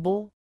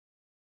possible?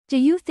 Do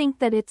you think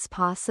that it's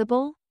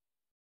possible?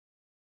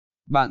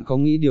 Bạn có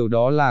nghĩ điều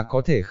đó là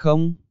có thể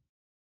không?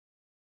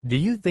 Do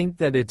you think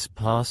that it's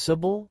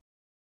possible?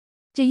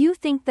 Do you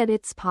think that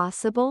it's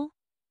possible?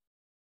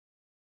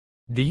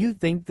 Do you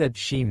think that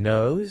she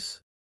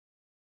knows?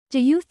 Do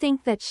you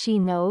think that she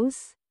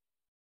knows?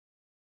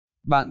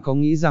 Bạn có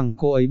nghĩ rằng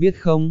cô ấy biết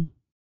không?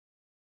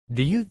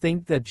 Do you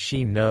think that she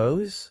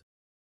knows?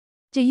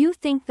 Do you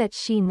think that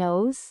she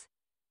knows?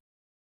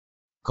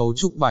 Cấu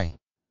trúc 7.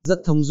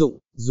 Rất thông dụng,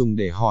 dùng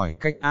để hỏi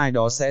cách ai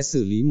đó sẽ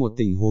xử lý một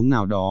tình huống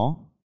nào đó.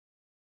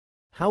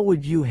 How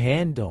would you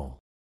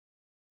handle?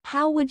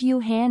 How would you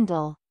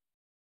handle?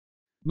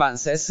 Bạn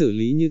sẽ xử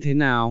lý như thế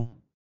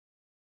nào?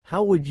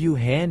 How would you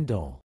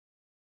handle?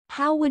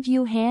 How would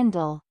you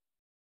handle?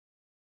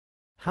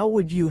 How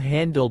would you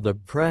handle the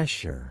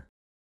pressure?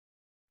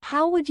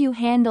 How would you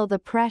handle the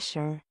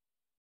pressure?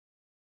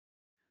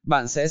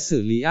 Bạn sẽ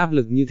xử lý áp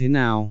lực như thế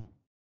nào?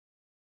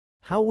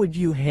 How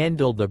would you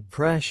handle the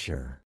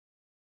pressure?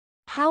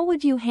 How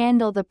would you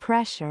handle the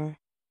pressure?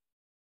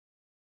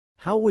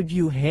 How would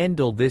you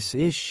handle this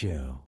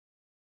issue?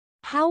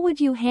 How would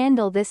you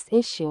handle this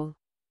issue?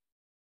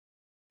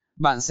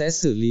 Bạn sẽ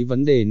xử lý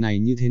vấn đề này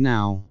như thế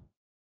nào?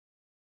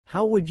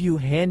 How would you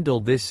handle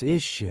this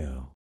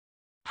issue?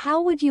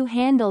 How would you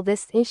handle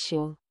this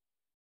issue?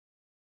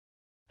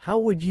 How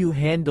would you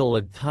handle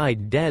a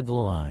tight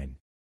deadline?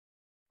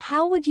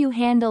 How would you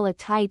handle a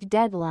tight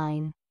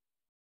deadline?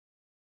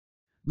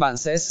 Bạn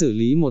sẽ xử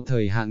lý một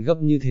thời hạn gấp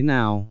như thế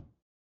nào?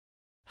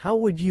 How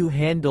would you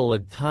handle a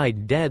tight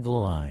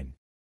deadline?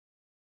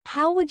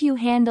 How would you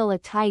handle a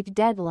tight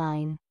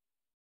deadline?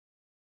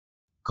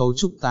 Cấu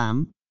trúc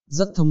 8.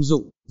 Rất thông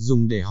dụng,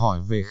 dùng để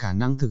hỏi về khả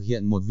năng thực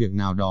hiện một việc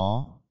nào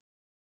đó.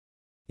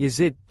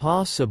 Is it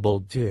possible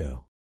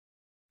to?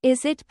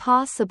 Is it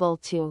possible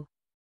to?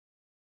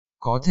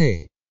 Có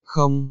thể,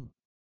 không?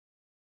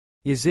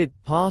 Is it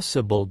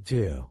possible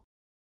to?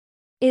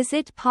 Is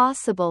it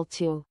possible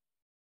to?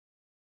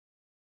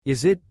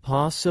 Is it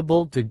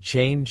possible to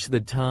change the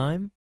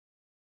time?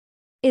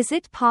 Is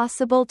it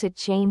possible to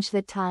change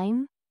the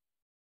time?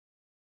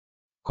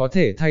 Có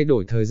thể thay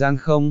đổi thời gian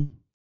không?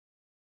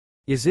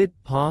 Is it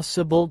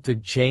possible to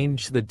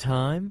change the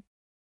time?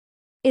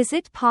 Is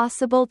it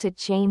possible to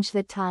change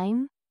the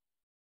time?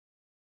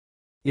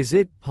 Is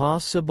it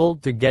possible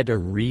to get a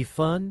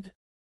refund?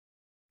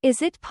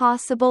 Is it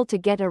possible to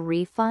get a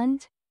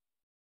refund?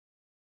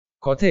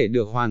 Có thể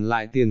được hoàn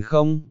lại tiền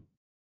không?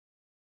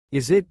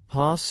 Is it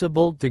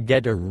possible to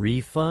get a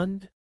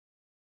refund?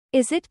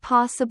 Is it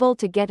possible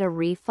to get a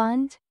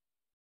refund?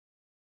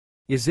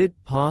 Is it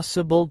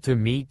possible to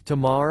meet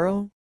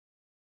tomorrow?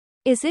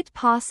 Is it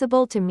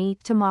possible to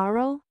meet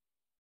tomorrow?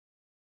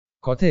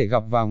 Có thể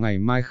gặp vào ngày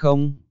mai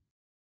không?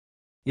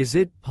 Is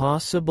it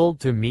possible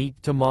to meet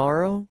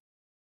tomorrow?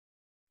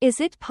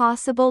 Is it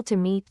possible to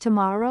meet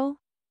tomorrow?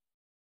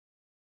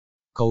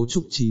 Cấu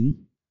trúc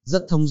 9.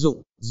 Rất thông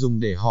dụng, dùng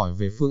để hỏi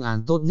về phương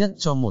án tốt nhất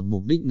cho một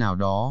mục đích nào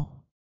đó.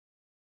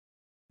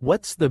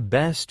 What's the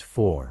best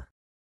for?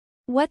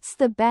 What's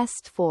the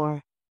best for?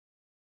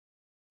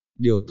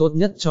 Điều tốt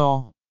nhất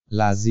cho,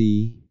 là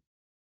gì?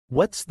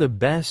 What's the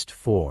best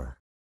for?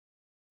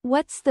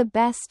 What's the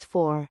best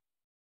for?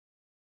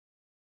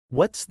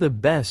 What's the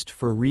best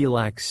for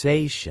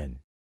relaxation?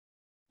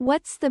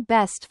 What's the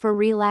best for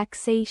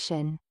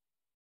relaxation?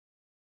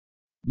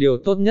 Điều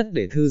tốt nhất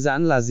để thư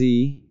giãn là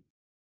gì?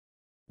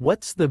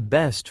 What's the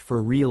best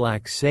for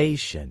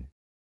relaxation?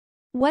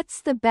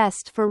 What's the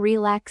best for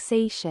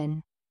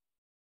relaxation?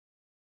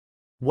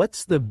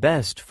 What's the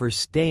best for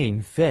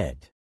staying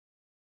fit?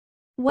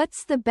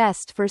 What's the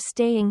best for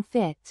staying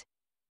fit?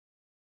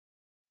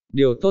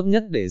 Điều tốt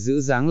nhất để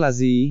giữ dáng là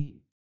gì?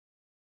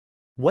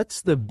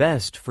 What's the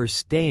best for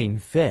staying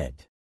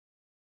fit?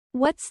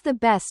 What's the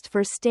best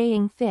for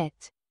staying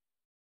fit?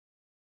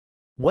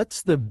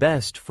 What's the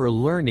best for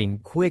learning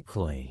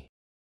quickly?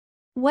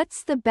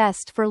 What's the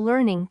best for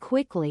learning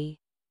quickly?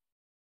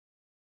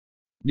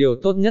 Điều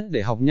tốt nhất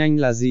để học nhanh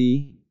là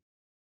gì?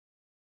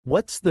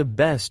 What's the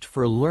best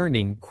for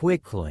learning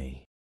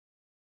quickly?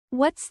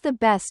 What's the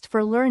best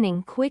for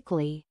learning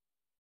quickly?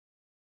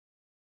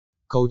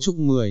 Cấu trúc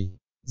 10.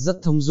 Rất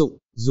thông dụng,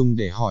 dùng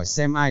để hỏi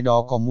xem ai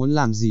đó có muốn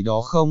làm gì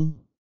đó không.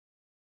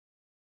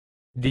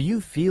 Do you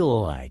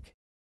feel like?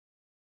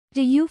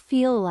 Do you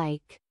feel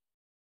like?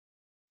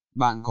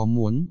 Bạn có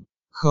muốn,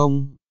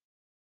 không?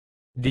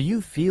 Do you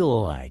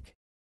feel like?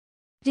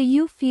 Do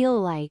you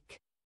feel like?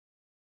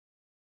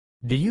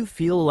 Do you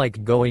feel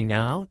like going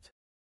out?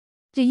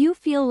 Do you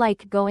feel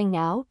like going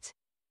out?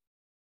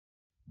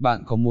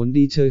 Bạn có muốn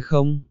đi chơi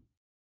không?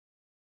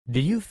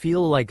 Do you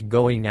feel like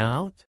going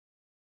out?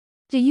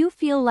 Do you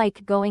feel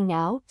like going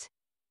out?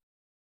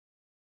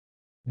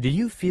 Do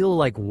you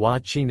feel like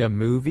watching a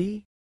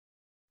movie?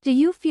 Do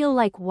you feel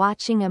like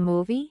watching a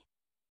movie?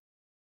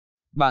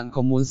 Bạn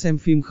có muốn xem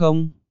phim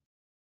không?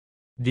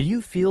 Do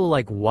you feel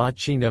like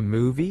watching a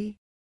movie?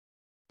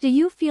 Do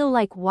you feel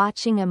like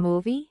watching a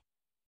movie?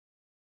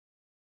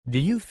 Do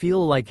you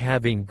feel like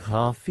having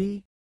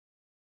coffee?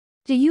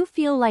 Do you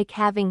feel like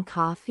having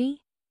coffee?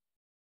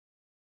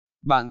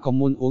 Bạn có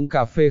muốn uống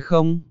cà phê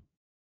không?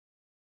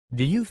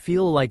 Do you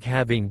feel like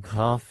having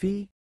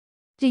coffee?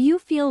 Do you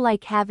feel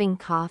like having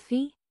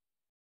coffee?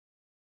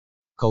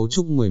 Cấu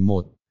trúc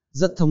 11.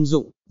 Rất thông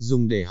dụng,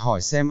 dùng để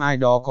hỏi xem ai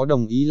đó có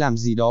đồng ý làm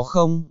gì đó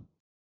không.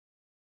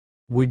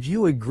 Would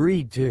you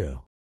agree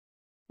to?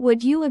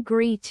 Would you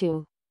agree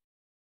to?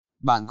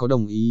 Bạn có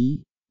đồng ý,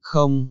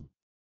 không?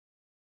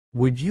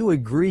 Would you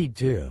agree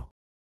to?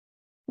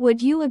 Would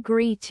you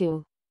agree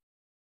to?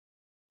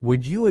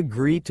 Would you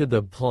agree to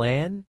the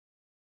plan?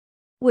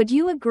 Would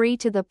you agree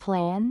to the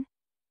plan?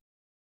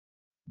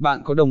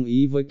 Bạn có đồng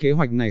ý với kế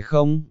hoạch này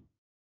không?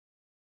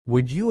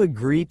 Would you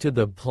agree to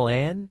the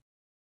plan?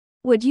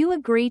 Would you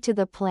agree to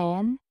the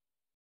plan?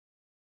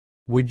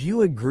 Would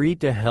you agree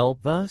to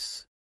help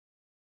us?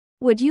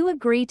 Would you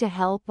agree to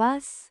help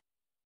us?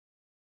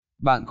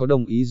 Bạn có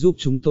đồng ý giúp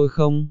chúng tôi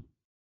không?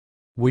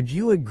 Would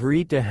you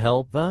agree to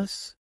help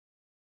us?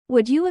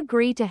 Would you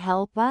agree to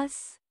help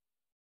us?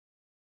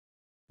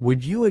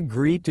 Would you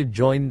agree to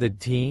join the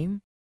team?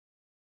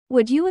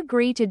 Would you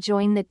agree to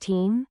join the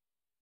team?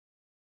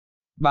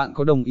 Bạn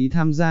có đồng ý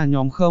tham gia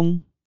nhóm không?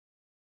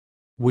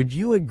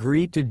 Would you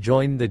agree to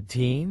join the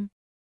team?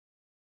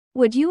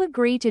 Would you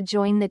agree to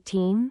join the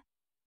team?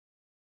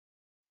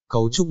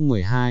 Cấu trúc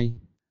 12.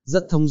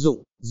 Rất thông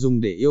dụng,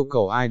 dùng để yêu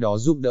cầu ai đó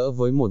giúp đỡ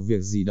với một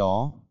việc gì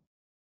đó.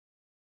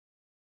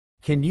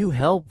 Can you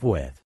help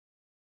with?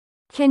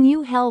 Can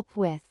you help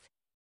with?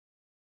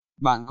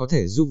 Bạn có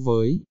thể giúp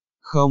với,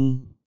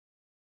 không?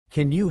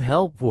 Can you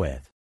help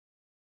with?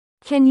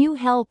 Can you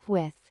help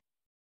with?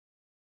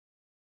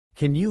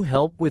 Can you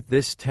help with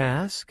this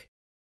task?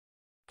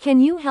 Can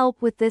you help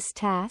with this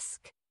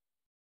task?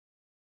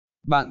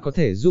 Bạn có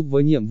thể giúp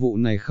với nhiệm vụ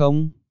này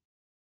không?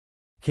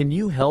 Can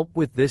you help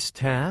with this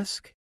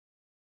task?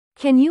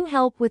 Can you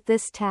help with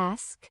this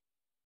task?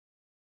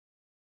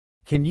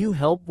 Can you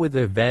help with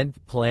event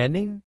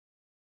planning?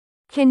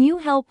 Can you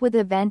help with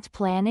event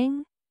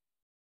planning?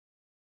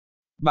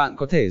 Bạn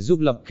có thể giúp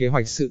lập kế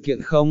hoạch sự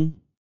kiện không?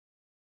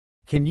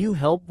 Can you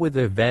help with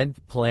event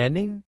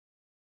planning?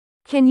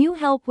 Can you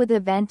help with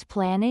event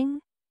planning?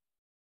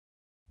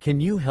 Can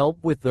you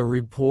help with the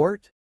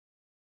report?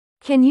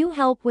 Can you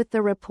help with the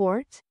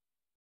report?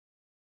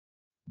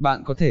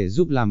 Bạn có thể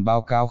giúp làm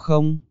báo cáo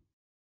không?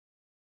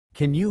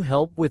 Can you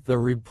help with the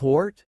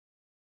report?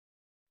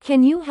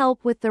 Can you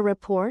help with the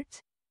report?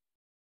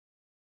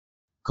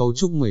 Cấu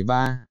trúc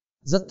 13.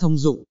 Rất thông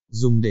dụng,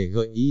 dùng để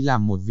gợi ý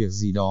làm một việc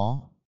gì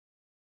đó.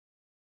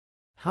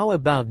 How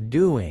about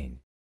doing?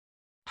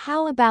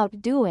 How about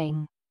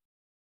doing?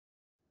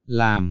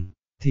 Làm,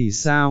 thì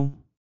sao?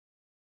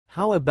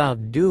 How about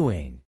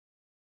doing?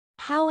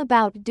 How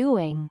about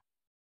doing?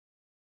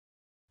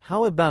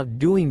 How about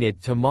doing it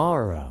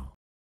tomorrow?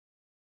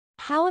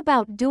 How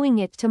about doing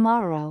it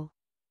tomorrow?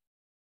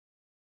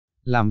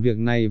 Làm việc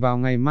này vào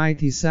ngày mai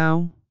thì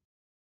sao?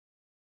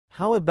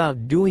 How about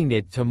doing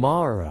it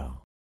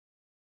tomorrow?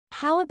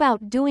 How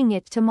about doing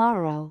it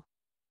tomorrow?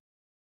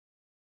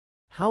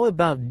 How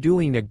about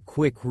doing a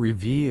quick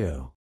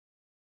review?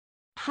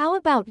 How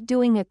about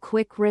doing a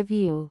quick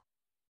review?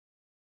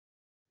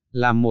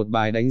 Làm một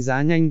bài đánh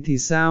giá nhanh thì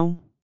sao?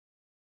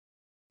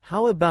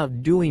 How about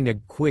doing a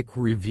quick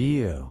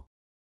review?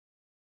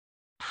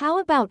 How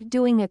about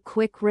doing a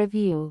quick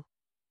review?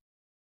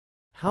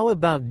 How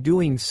about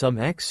doing some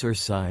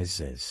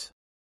exercises?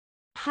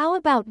 How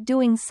about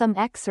doing some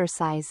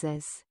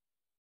exercises?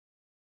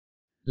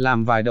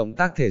 Làm vài động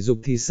tác thể dục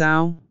thì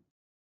sao?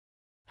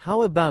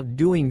 How about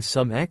doing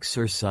some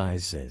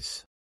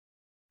exercises?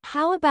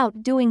 How about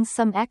doing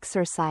some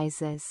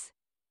exercises?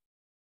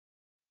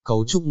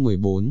 Cấu trúc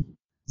 14.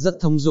 Rất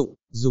thông dụng,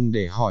 dùng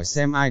để hỏi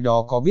xem ai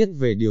đó có biết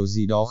về điều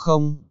gì đó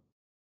không.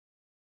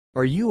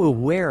 Are you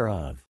aware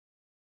of?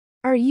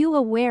 Are you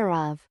aware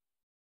of?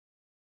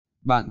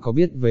 Bạn có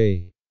biết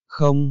về,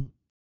 không?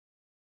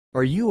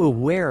 Are you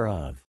aware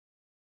of?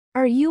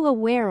 Are you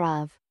aware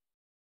of?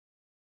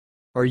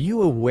 Are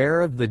you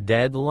aware of the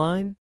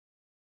deadline?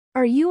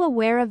 Are you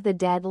aware of the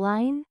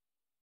deadline?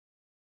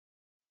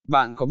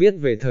 Bạn có biết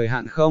về thời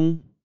hạn không?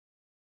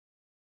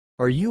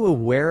 Are you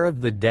aware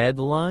of the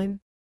deadline?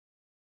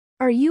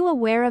 Are you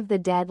aware of the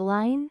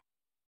deadline?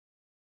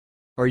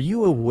 Are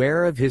you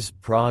aware of his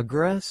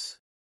progress?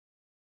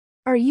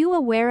 Are you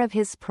aware of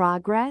his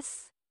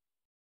progress?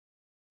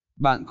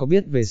 Bạn có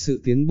biết về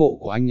sự tiến bộ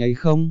của anh ấy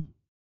không?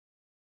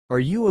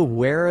 Are you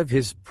aware of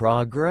his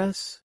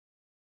progress?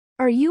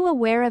 Are you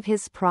aware of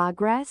his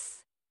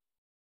progress?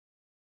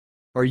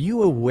 Are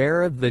you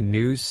aware of the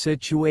news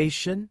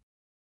situation?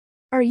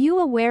 Are you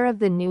aware of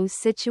the news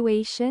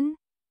situation?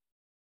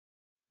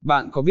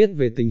 Bạn có biết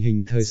về tình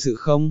hình thời sự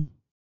không?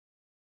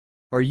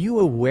 Are you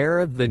aware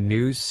of the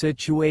news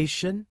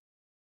situation?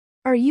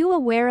 Are you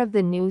aware of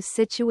the news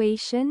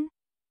situation?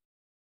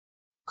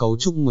 Cấu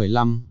trúc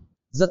 15.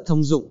 Rất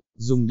thông dụng,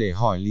 dùng để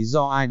hỏi lý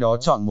do ai đó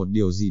chọn một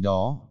điều gì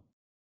đó.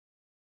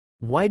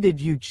 Why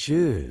did you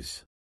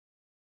choose?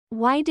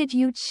 Why did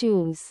you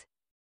choose?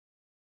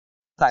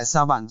 Tại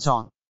sao bạn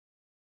chọn?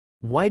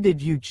 Why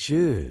did you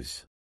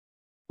choose?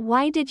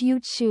 Why did you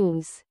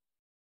choose?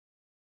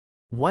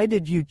 Why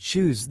did you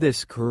choose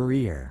this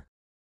career?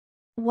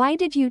 Why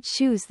did you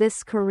choose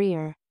this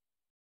career?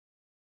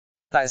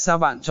 Tại sao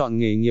bạn chọn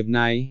nghề nghiệp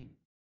này?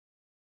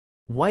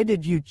 Why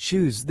did you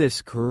choose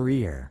this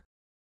career?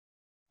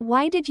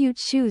 Why did you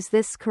choose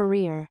this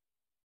career?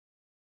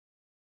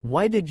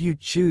 Why did you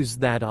choose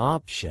that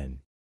option?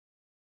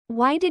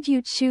 Why did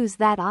you choose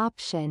that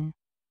option?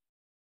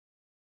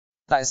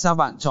 Tại sao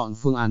bạn chọn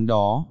phương án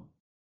đó?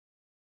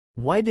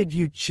 Why did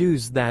you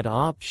choose that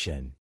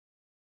option?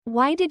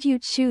 Why did you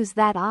choose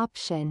that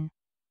option?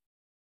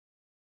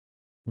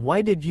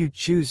 Why did you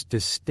choose to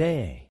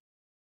stay?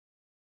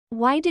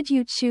 Why did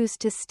you choose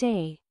to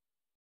stay?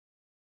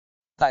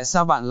 Tại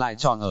sao bạn lại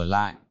chọn ở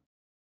lại?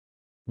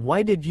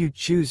 Why did you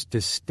choose to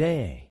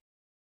stay?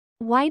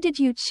 Why did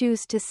you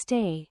choose to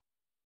stay?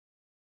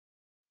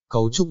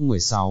 Cấu trúc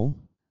 16.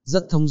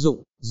 Rất thông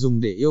dụng, dùng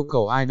để yêu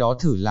cầu ai đó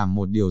thử làm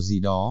một điều gì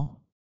đó.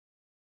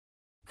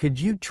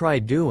 Could you try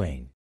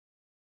doing?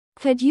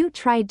 Could you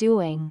try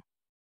doing?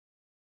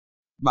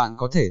 Bạn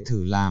có thể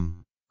thử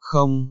làm,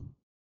 không?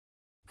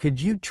 Could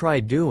you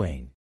try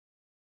doing?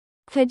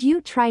 Could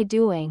you try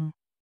doing?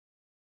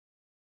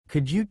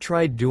 Could you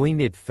try doing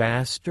it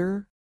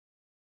faster?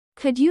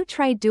 Could you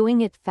try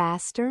doing it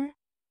faster?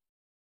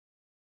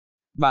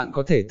 Bạn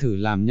có thể thử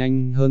làm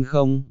nhanh hơn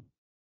không?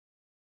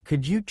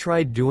 Could you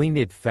try doing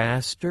it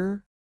faster?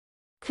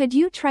 Could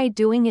you try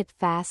doing it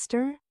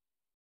faster?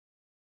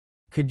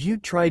 Could you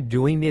try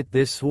doing it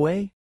this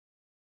way?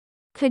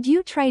 Could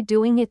you try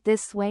doing it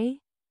this way?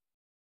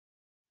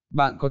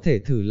 Bạn có thể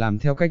thử làm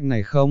theo cách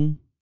này không?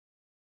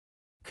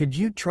 Could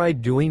you try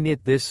doing it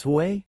this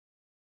way?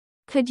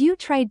 Could you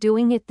try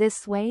doing it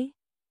this way?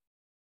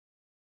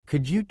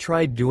 Could you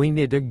try doing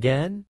it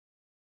again?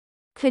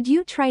 Could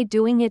you try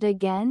doing it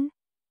again?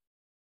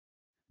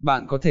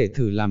 Bạn có thể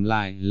thử làm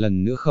lại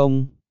lần nữa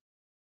không?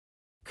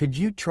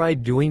 Could you try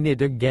doing it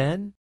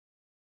again?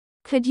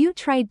 Could you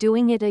try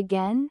doing it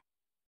again?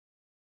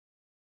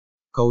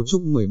 Cấu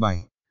trúc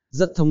 17.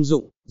 Rất thông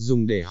dụng,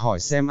 dùng để hỏi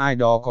xem ai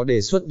đó có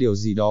đề xuất điều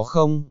gì đó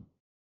không?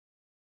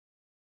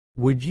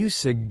 Would you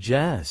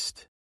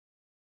suggest?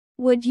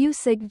 Would you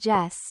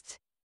suggest?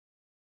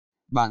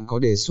 Bạn có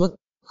đề xuất,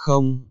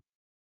 không?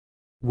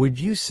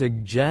 Would you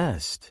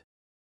suggest?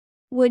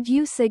 Would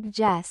you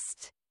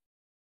suggest?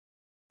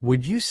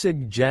 Would you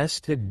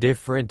suggest a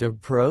different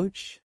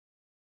approach?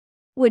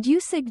 Would you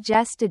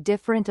suggest a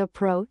different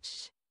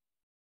approach?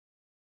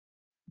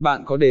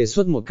 Bạn có đề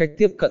xuất một cách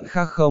tiếp cận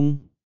khác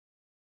không?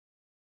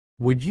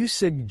 Would you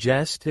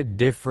suggest a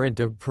different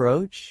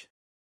approach?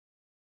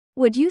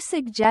 Would you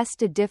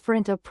suggest a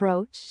different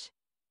approach?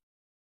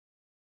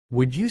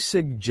 Would you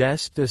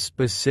suggest a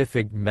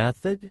specific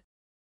method?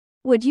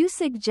 Would you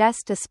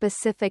suggest a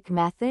specific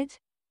method?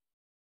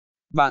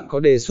 Bạn có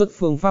đề xuất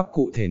phương pháp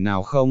cụ thể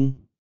nào không?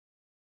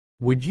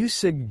 Would you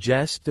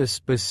suggest a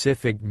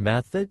specific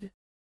method?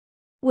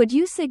 Would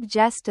you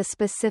suggest a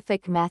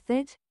specific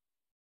method?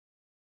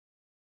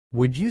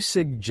 Would you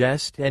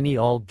suggest any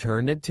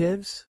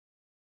alternatives?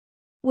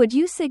 Would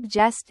you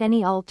suggest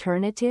any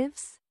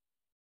alternatives?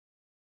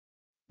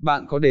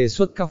 Bạn có đề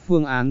xuất các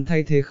phương án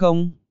thay thế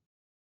không?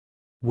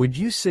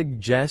 Would you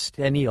suggest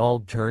any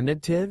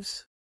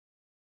alternatives?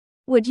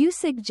 Would you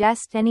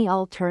suggest any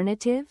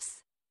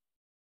alternatives?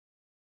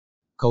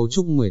 Cấu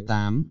trúc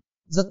 18.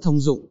 Rất thông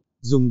dụng,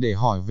 dùng để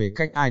hỏi về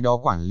cách ai đó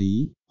quản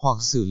lý, hoặc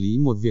xử lý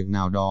một việc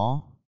nào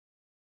đó.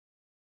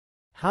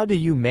 How do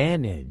you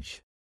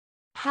manage?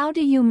 How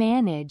do you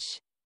manage?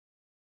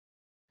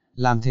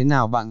 Làm thế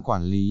nào bạn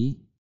quản lý?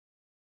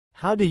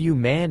 How do you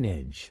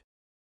manage?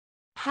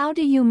 How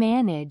do you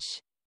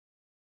manage?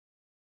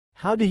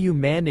 How do you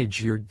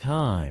manage your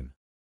time?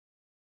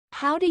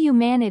 How do you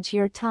manage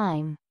your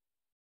time?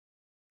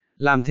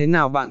 Làm thế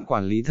nào bạn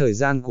quản lý thời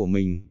gian của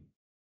mình?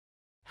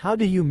 How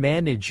do you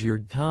manage your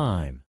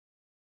time?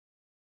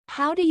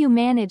 How do you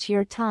manage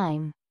your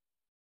time?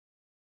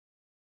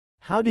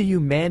 How do you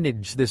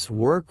manage this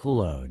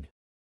workload?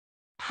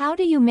 How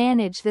do you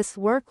manage this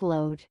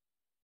workload?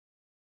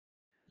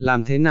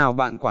 Làm thế nào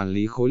bạn quản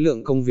lý khối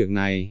lượng công việc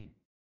này?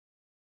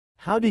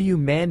 How do you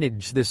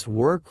manage this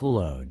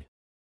workload?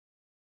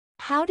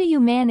 How do you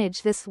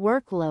manage this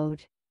workload?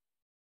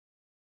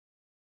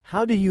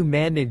 How do you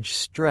manage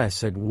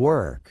stress at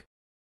work?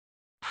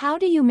 How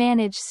do you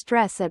manage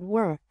stress at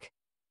work?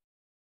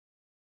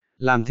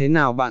 Làm thế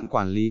nào bạn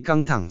quản lý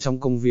căng thẳng trong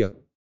công việc?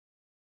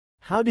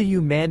 How do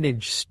you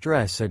manage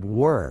stress at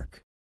work?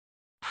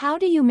 How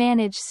do you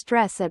manage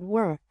stress at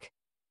work?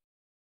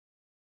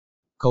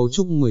 Cấu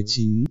trúc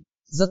 19,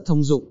 rất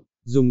thông dụng,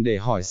 dùng để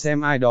hỏi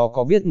xem ai đó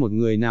có biết một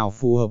người nào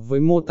phù hợp với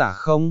mô tả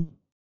không?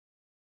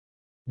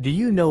 Do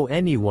you know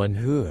anyone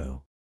who?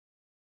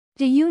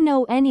 Do you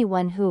know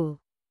anyone who?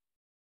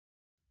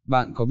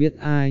 Bạn có biết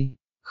ai,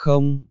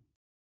 không?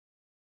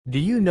 Do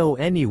you know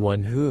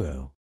anyone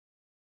who?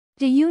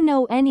 Do you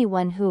know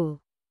anyone who?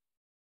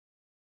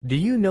 Do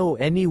you know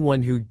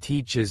anyone who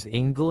teaches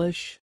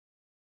English?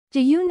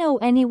 Do you know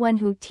anyone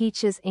who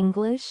teaches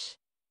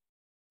English?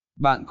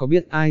 Bạn có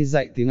biết ai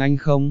dạy tiếng Anh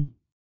không?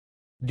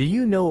 Do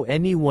you know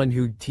anyone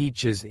who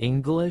teaches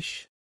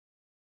English?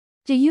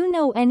 Do you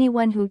know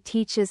anyone who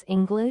teaches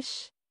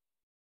English?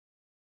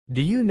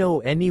 Do you know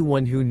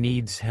anyone who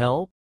needs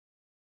help?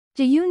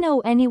 Do you know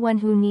anyone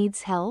who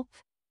needs help?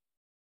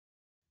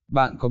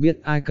 Bạn có biết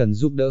ai cần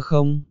giúp đỡ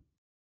không?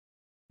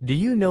 Do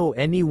you know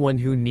anyone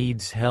who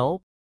needs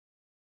help?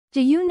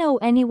 Do you know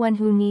anyone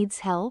who needs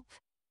help?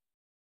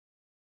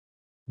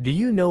 Do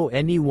you know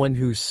anyone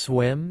who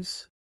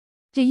swims?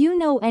 Do you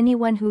know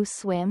anyone who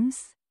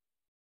swims?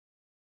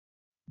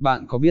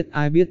 Bạn có biết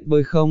ai biết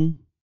bơi không?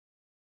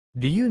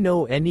 Do you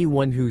know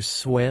anyone who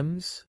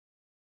swims?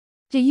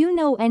 Do you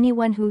know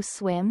anyone who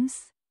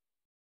swims?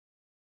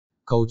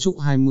 Cấu trúc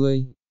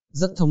 20,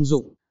 rất thông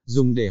dụng,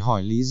 dùng để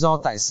hỏi lý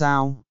do tại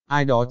sao,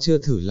 ai đó chưa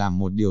thử làm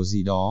một điều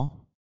gì đó.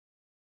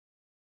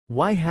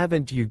 Why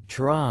haven't you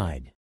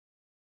tried?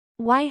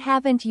 Why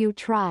haven't you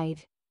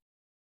tried?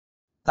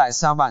 Tại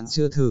sao bạn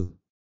chưa thử?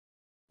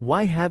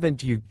 Why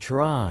haven't you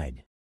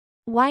tried?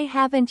 Why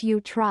haven't you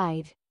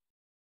tried?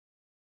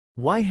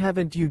 Why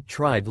haven't you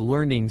tried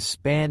learning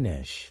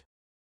Spanish?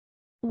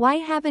 Why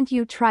haven't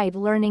you tried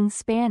learning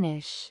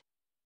Spanish?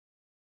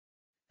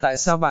 Tại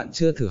sao bạn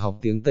chưa thử học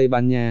tiếng Tây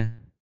Ban Nha?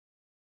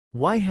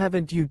 Why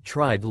haven't you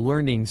tried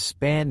learning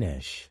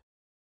Spanish?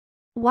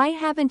 Why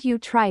haven't you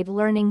tried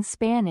learning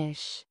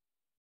Spanish?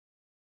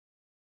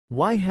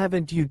 Why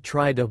haven't you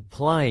tried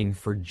applying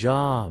for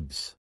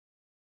jobs?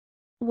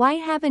 Why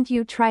haven't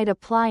you tried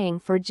applying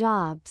for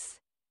jobs?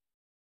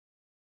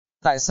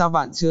 Tại sao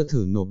bạn chưa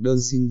thử nộp đơn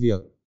xin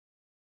việc?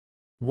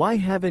 Why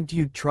haven't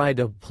you tried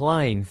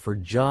applying for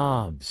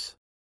jobs?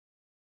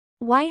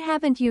 Why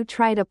haven't you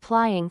tried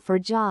applying for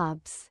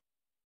jobs?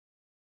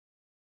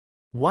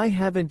 Why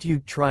haven't you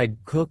tried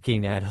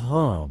cooking at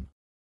home?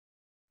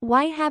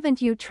 Why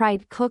haven't you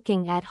tried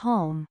cooking at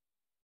home?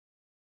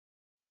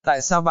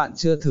 Tại sao bạn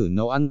chưa thử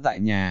nấu ăn tại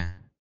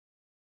nhà?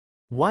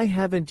 Why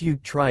haven't you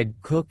tried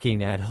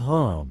cooking at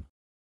home?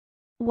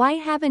 Why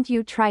haven't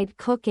you tried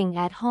cooking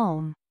at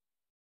home?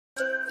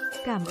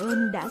 Cảm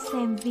ơn đã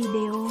xem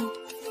video.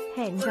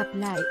 Hẹn gặp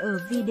lại ở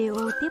video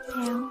tiếp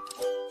theo.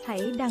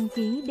 Hãy đăng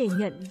ký để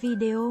nhận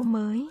video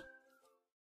mới.